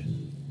good,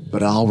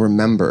 but I'll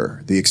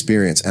remember the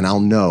experience, and I'll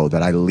know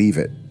that I leave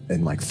it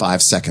in like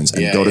 5 seconds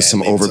and go to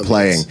some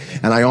overplaying.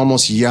 And I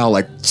almost yell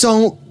like,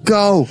 don't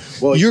go.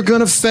 Well, you're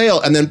going to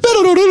fail. And then,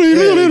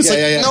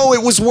 no,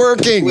 it was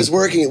working. It was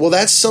working. Well,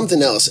 that's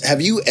something else.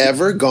 Have you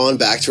ever gone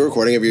back to a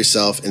recording of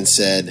yourself and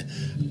said,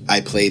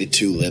 I played it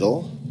too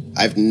little?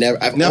 I've never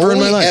in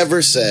my life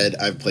ever said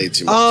I've played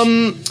too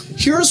much.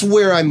 Here's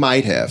where I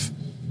might have.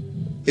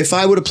 If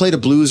I would have played a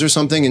blues or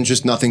something and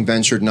just nothing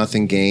ventured,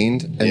 nothing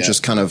gained, and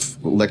just kind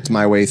of licked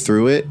my way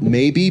through it,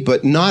 maybe,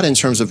 but not in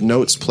terms of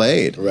notes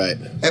played. Right.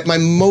 At my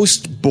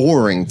most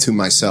boring to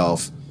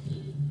myself,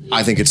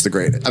 I think it's the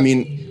greatest. I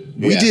mean,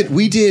 we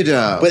did.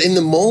 But in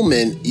the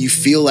moment, you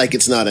feel like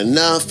it's not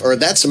enough, or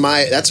that's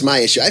my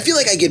issue. I feel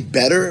like I get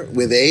better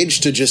with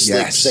age to just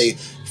like say,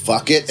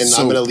 fuck it, and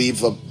I'm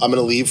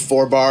gonna leave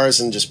 4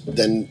 bars and just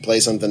then play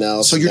something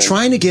else. So you're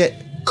trying to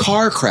get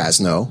Car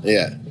Krasno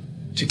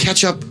to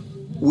catch up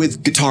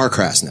with Guitar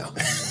Krasno.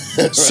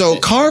 Right. So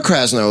Car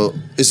Krasno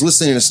is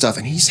listening to stuff,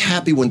 and he's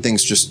happy when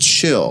things just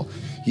chill.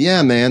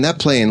 Yeah, man, that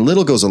playing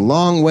little goes a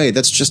long way.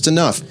 That's just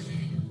enough.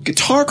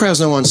 Guitar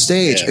Krasno on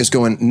stage is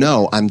going,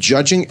 no, I'm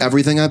judging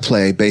everything I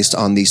play based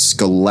on the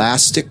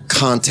scholastic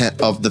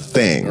content of the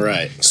thing.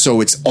 Right. So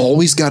it's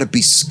always got to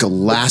be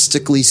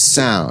scholastically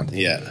sound.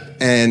 Yeah.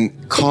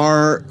 And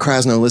Car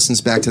Krasno listens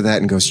back to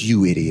that and goes,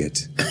 you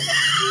idiot.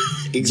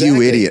 Exactly.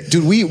 You idiot.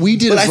 Dude, we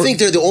did. But I think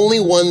they're the only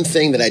one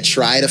thing that I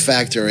try to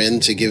factor in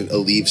to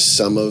alleviate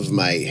some of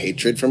my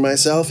hatred for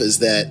myself is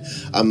that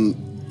I'm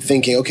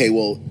thinking, okay,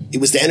 well,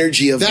 it was the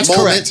energy of the moment.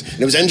 Correct.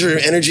 And it was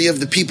energy of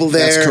the people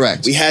there. That's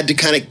correct. We had to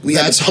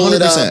had to pull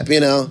it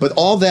up, But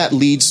all that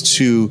leads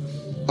to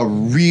a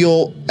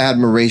real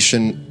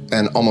admiration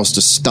and almost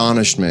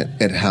astonishment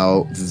at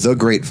how the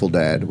Grateful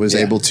Dead was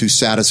able to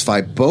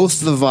satisfy both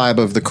the vibe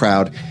of the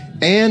crowd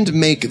and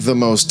make the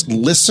most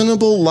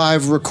listenable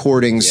live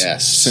recordings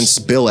since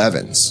Bill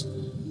Evans.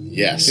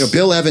 Yes.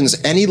 Bill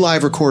Evans, any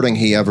live recording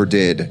he ever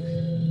did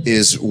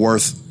is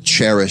worth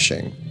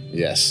cherishing.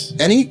 Yes.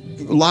 Any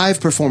live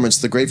performance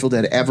the Grateful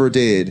Dead ever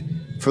did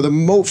for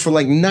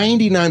like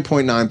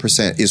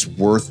 99.9% is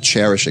worth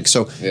cherishing.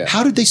 So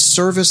how did they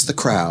service the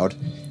crowd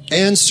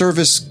and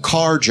service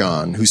Car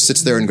John, who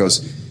sits there and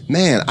goes,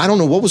 man, I don't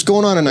know what was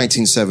going on in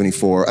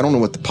 1974. I don't know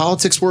what the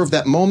politics were of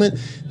that moment,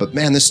 but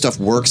man, this stuff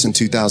works in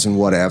 2000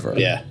 whatever.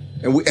 Yeah.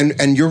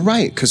 And you're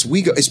right, because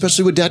we go,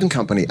 especially with Dead and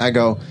Company, I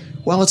go,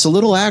 well, it's a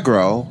little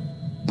aggro,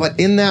 but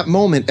in that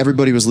moment,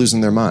 everybody was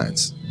losing their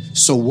minds.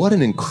 So what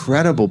an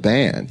incredible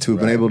band to have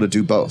been able to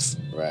do both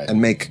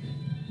and make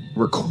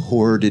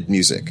recorded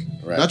music,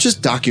 not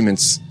just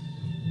documents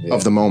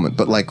of the moment,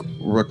 but like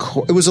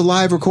it was a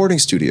live recording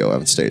studio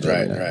on stage.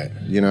 Right.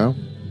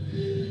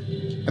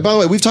 And by the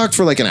way, we've talked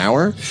for like an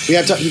hour. We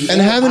have to,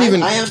 and haven't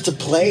even. I have to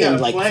play in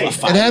like 5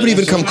 minutes. And haven't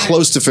even come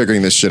close to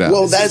figuring this shit out.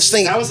 Well, that's the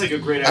thing. That was like a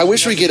great. I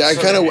wish we could.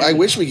 I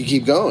wish we could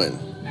keep going.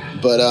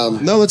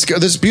 But no, let's go.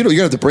 This is beautiful.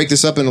 You're gonna have to break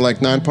this up into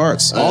like 9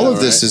 parts. All of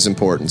this is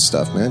important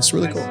stuff, man. It's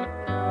really cool.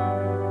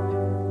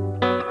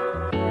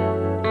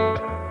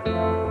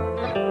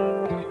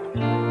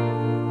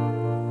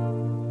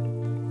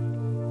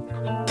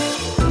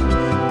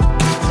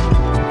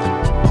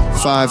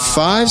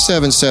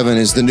 $5,577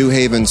 is the New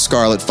Haven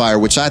Scarlet Fire,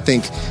 which I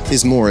think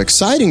is more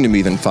exciting to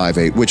me than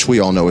 5.8, which we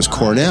all know is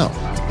Cornell.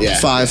 Yeah.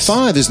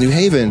 5.5 is New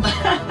Haven,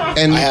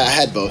 and I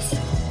had both.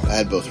 I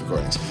had both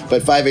recordings,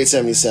 but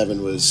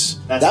 5.877 was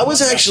that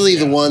was actually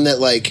the one that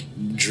like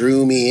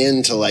drew me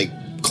into like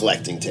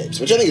collecting tapes,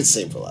 which I think is the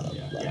same for a lot of them.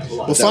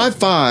 Well,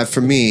 5-5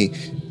 for me,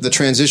 the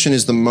transition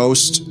is the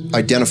most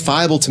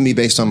identifiable to me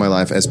based on my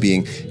life as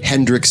being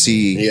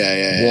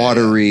Hendrixy,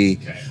 watery,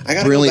 I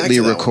gotta brilliantly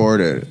go back to that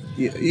recorded.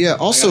 Yeah.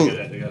 Also,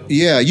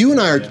 you and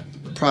I are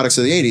products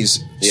of the 80s,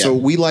 so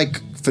we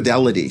like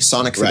fidelity,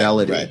 sonic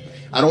fidelity. Right.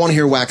 I don't want to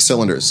hear wax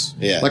cylinders.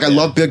 Yeah, I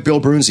love Big Bill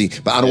Brunsey,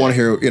 but I don't want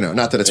to hear,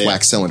 not that it's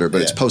wax cylinder,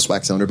 but it's post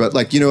wax cylinder. But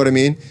like, you know what I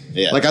mean?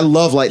 Yeah. Like I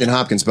love Lightning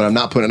Hopkins, but I'm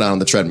not putting it on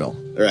the treadmill.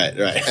 Right.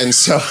 And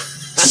so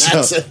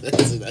that's a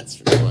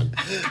good one.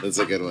 That's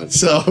a good one.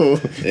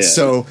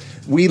 So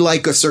we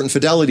like a certain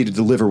fidelity to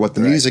deliver what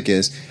the music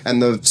is.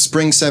 And the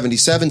Spring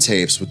 77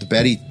 tapes with the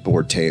Betty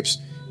board tapes,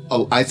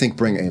 I think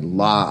bring a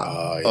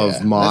lot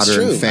of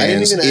modern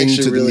fans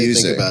into the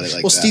music. Think about it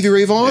like Stevie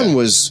Ray Vaughan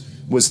was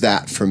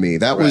that for me.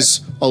 That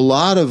was a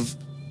lot of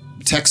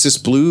Texas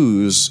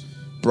blues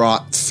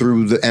brought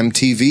through the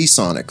MTV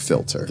sonic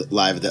filter.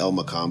 Live at the El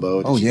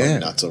Macombo. Oh, yeah.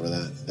 Nuts over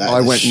that. I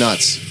went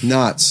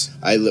nuts.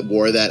 I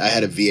wore that. I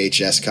had a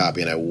VHS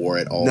copy and I wore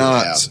it all the way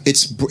out.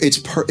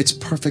 It's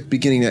perfect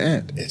beginning to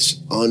end. It's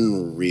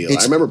unreal.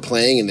 I remember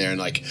playing in there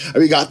and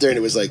we got there and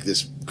it was like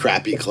this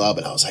crappy club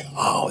and I was like,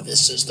 oh,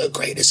 this is the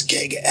greatest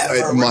gig ever.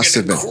 It must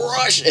have been.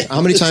 Crush it.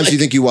 How many times do you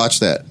think you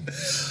watched that?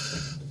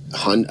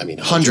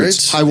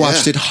 Hundreds. I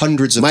watched it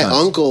hundreds of times.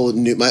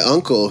 My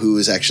uncle, who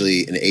was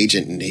actually an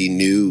agent, and he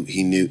knew.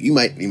 You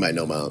might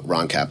know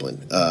Ron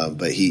Kaplan,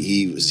 but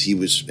he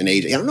was an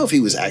agent. I don't know if he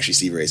was actually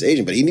Stevie Ray's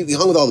agent, but he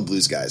hung with all the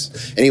blues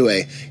guys.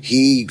 Anyway,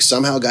 he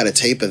somehow got a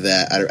tape of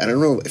that. I don't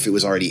know if it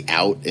was already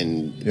out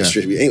and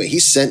distributed. Anyway, he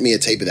sent me a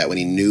tape of that when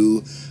he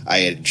knew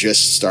I had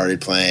just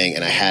started playing,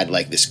 and I had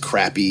like this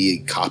crappy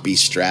copy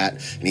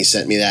Strat, and he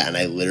sent me that, and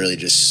I literally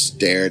just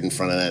stared in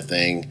front of that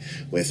thing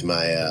with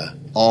my.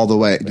 All the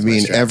way. I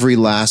mean, every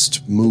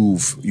last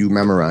move, you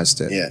memorized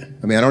it. Yeah.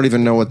 I mean, I don't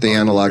even know what the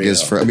analog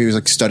is for. I mean, it was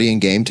like studying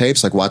game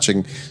tapes, like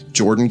watching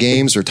Jordan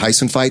games or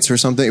Tyson fights or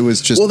something. It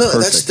was just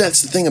perfect.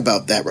 That's the thing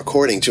about that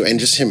recording, too, and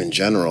just him in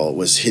general,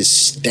 was his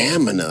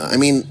stamina. I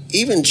mean,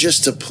 even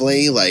just to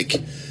play like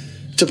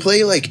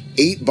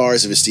 8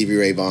 bars of a Stevie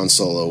Ray Vaughan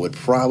solo would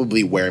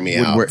probably wear me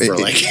out for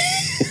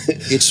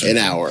it's an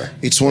hour.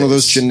 It's one of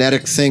those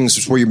genetic things.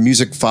 It's where your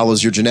music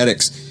follows your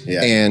genetics.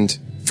 Yeah. And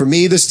for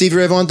me, the Stevie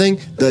Ray Vaughan thing,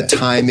 the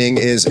timing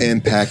is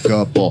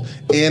impeccable.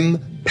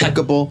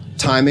 Impeccable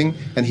timing.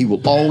 And he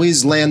will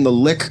always land the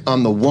lick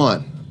on the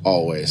one.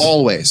 Always.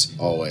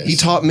 He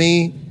taught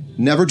me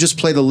never just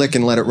play the lick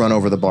and let it run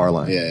over the bar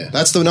line. Yeah.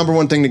 That's the number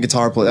one thing the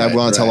guitar player. I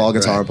want to tell all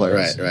guitar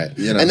players. Right.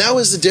 And that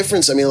was the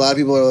difference. I mean, a lot of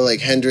people are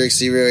like Hendrix,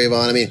 Stevie Ray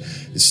Vaughan. I mean,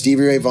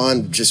 Stevie Ray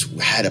Vaughan just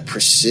had a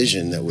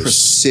precision that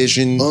was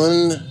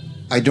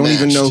I don't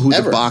even know who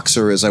the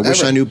boxer is. I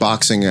wish I knew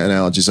boxing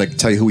analogies. I could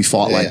tell you who he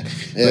fought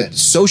But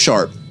so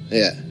sharp.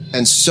 Yeah.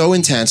 And so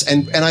intense.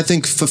 And I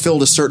think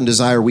fulfilled a certain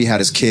desire we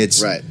had as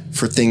kids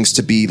for things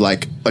to be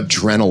like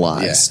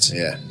adrenalized.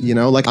 Yeah. You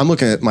know, like I'm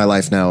looking at my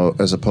life now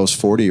as a post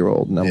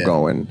 40-year-old and I'm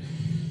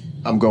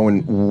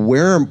going,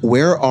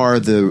 where are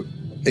the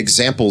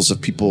examples of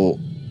people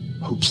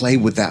who play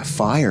with that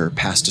fire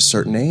past a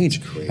certain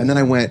age? And then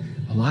I went,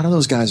 a lot of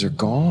those guys are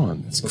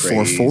gone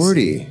before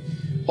 40.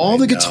 A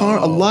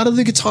lot of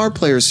the guitar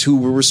players who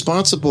were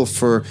responsible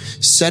for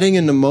setting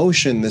into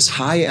motion this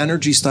high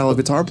energy style of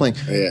guitar playing,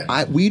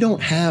 we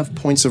don't have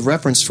points of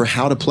reference for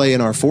how to play in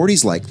our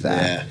 40s like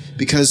that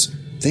because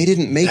they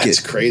didn't make That's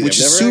it, crazy. which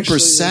is super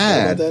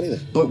sad.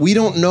 But we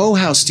don't know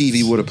how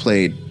Stevie would have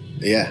played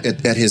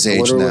at his age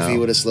now. I wonder if he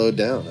would have slowed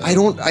down. I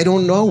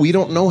don't know. We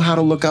don't know how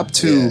to look up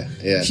to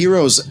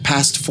heroes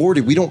past 40.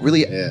 We don't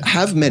really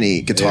have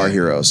many guitar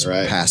heroes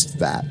past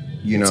that.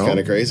 You know, it's kind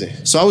of crazy.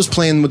 So I was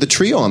playing with the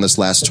trio on this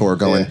last tour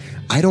going,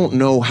 I don't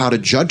know how to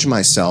judge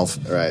myself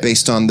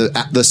based on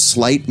the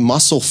slight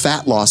muscle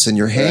fat loss in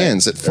your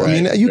hands. I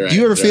mean, do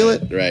you ever feel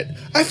it? Right.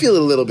 I feel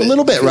it a little bit. A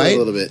little bit, right? A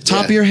little bit.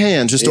 Top of your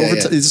hand, just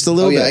just a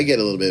little bit. Yeah, I get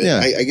a little bit.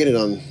 Yeah. I get it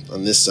on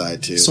this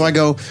side too. So I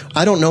go,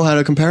 I don't know how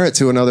to compare it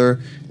to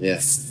another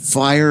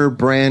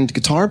firebrand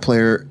guitar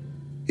player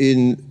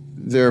in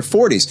their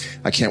 40s.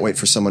 I can't wait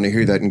for someone to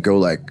hear that and go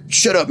like,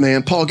 shut up,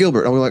 man, Paul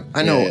Gilbert. I'll be like,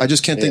 I know, I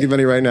just can't think of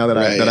any right now that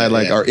I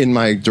like are in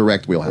my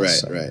direct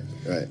wheelhouse. Right.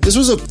 This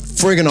was a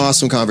friggin'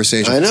 awesome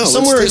conversation. I know.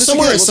 Somewhere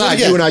inside,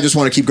 you and I just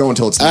want to keep going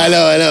until it's done. I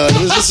know.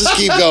 Let's just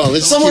keep going.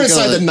 Somewhere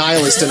inside the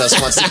nihilist in us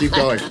wants to keep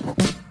going.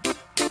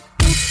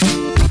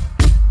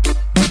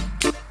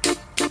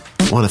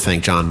 I want to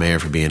thank John Mayer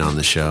for being on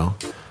the show.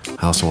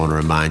 I also want to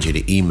remind you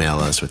to email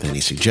us with any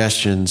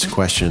suggestions,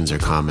 questions, or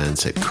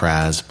comments at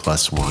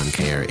KrazPlusOne,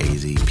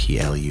 KrazPlusone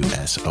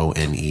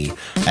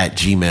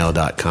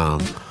 @gmail.com.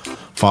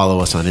 Follow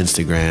us on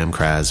Instagram,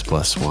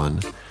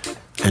 KrazPlusOne.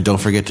 And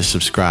don't forget to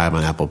subscribe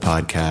on Apple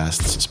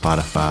Podcasts,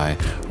 Spotify,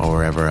 or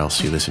wherever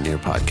else you listen to your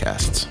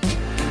podcasts.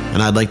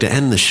 And I'd like to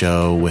end the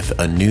show with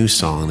a new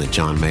song that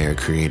John Mayer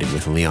created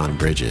with Leon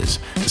Bridges.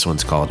 This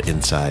one's called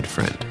Inside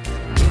Friend.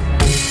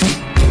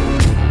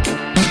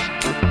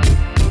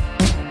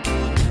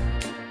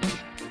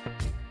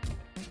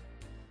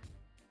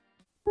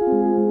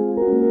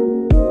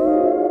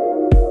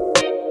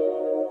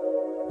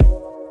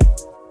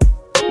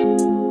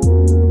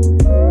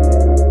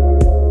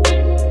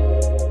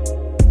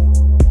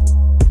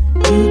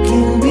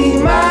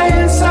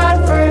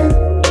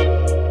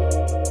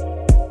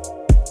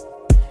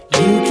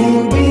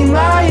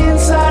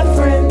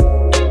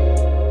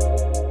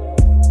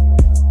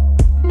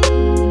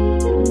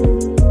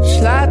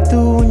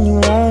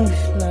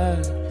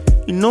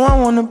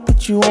 wanna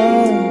put you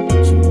on.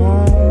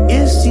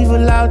 It's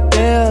evil out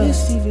there.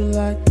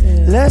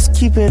 Let's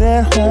keep it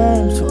at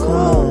home. So come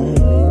on.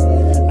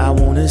 I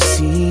wanna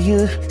see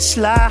you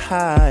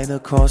slide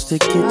across the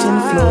kitchen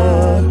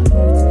floor.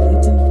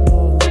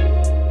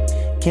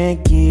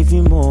 Can't give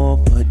you more,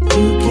 but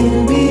you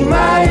can be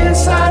my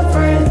inside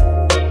friend.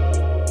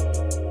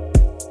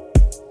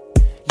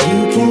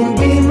 You can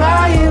be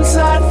my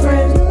inside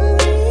friend.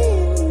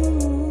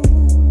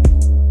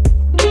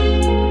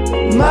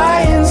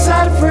 My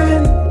inside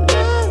friend.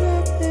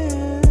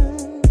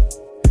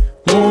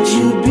 Won't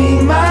you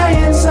be my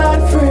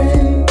inside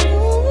friend?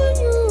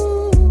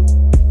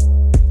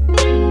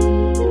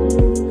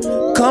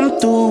 Come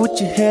through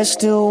with your hair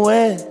still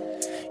wet.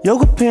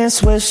 Yoga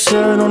pants,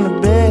 sweatshirt on the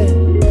bed.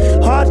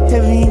 Heart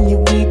heavy and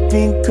you're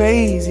weeping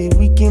crazy.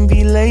 We can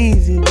be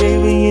lazy,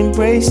 baby,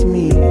 embrace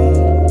me.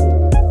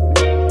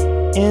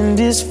 And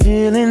this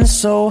feeling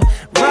so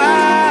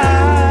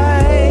right.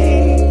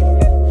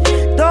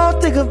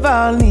 Don't think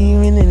about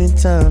leaving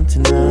anytime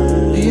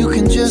tonight. You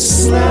can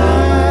just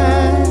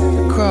slide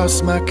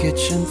across my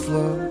kitchen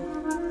floor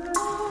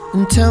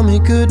and tell me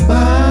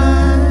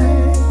goodbye,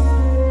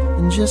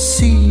 and just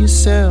see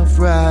yourself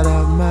right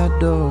out my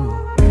door.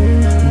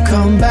 And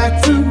come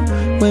back through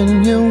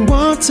when you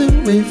want to.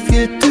 If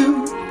you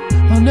do,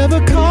 I'll never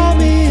call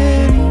me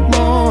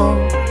anymore.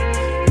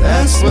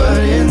 That's what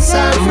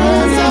inside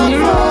friends are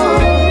for.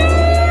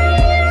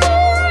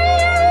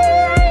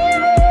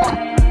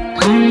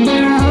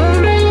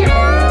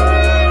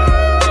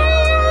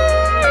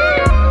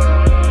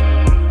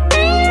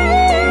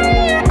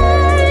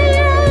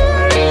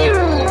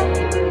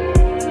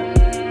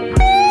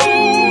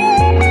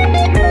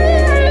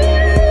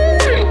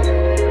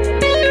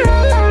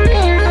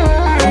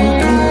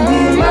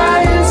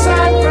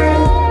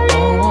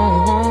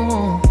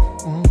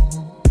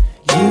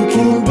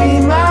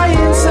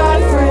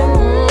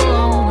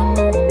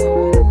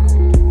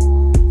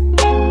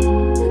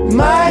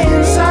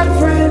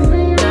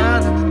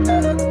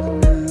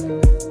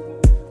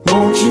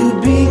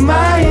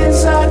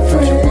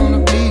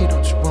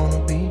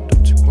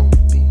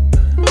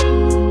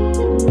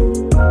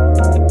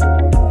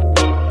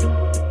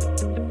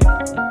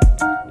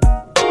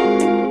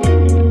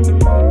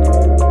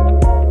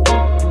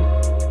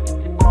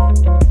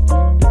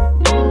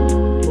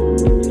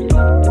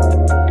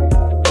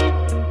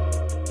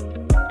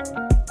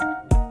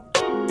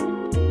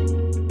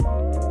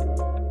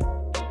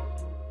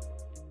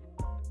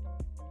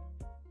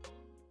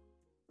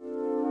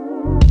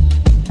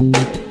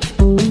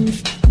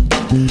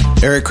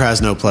 Eric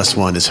Krasno Plus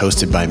One is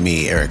hosted by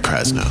me, Eric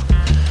Krasno.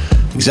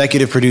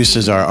 Executive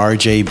producers are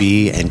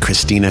RJB and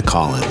Christina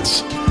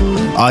Collins.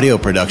 Audio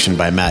production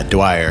by Matt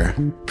Dwyer.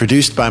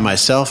 Produced by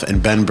myself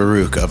and Ben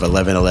Baruch of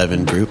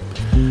 1111 Group.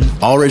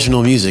 All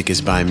original music is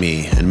by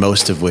me, and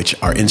most of which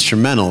are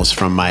instrumentals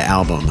from my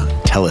album,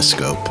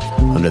 Telescope,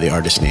 under the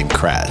artist name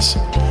Kraz.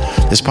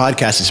 This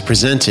podcast is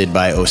presented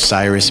by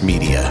Osiris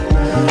Media.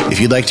 If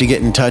you'd like to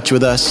get in touch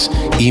with us,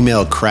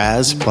 email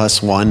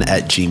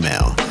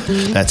krazplus1@gmail.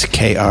 That's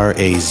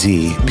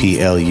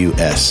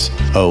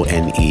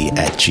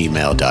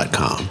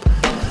KRAZPLUSONE@gmail.com.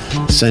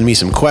 Send me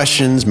some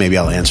questions. Maybe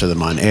I'll answer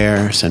them on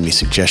air. Send me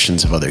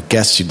suggestions of other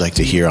guests you'd like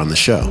to hear on the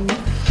show.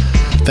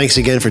 Thanks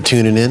again for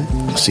tuning in.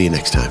 I'll see you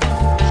next time.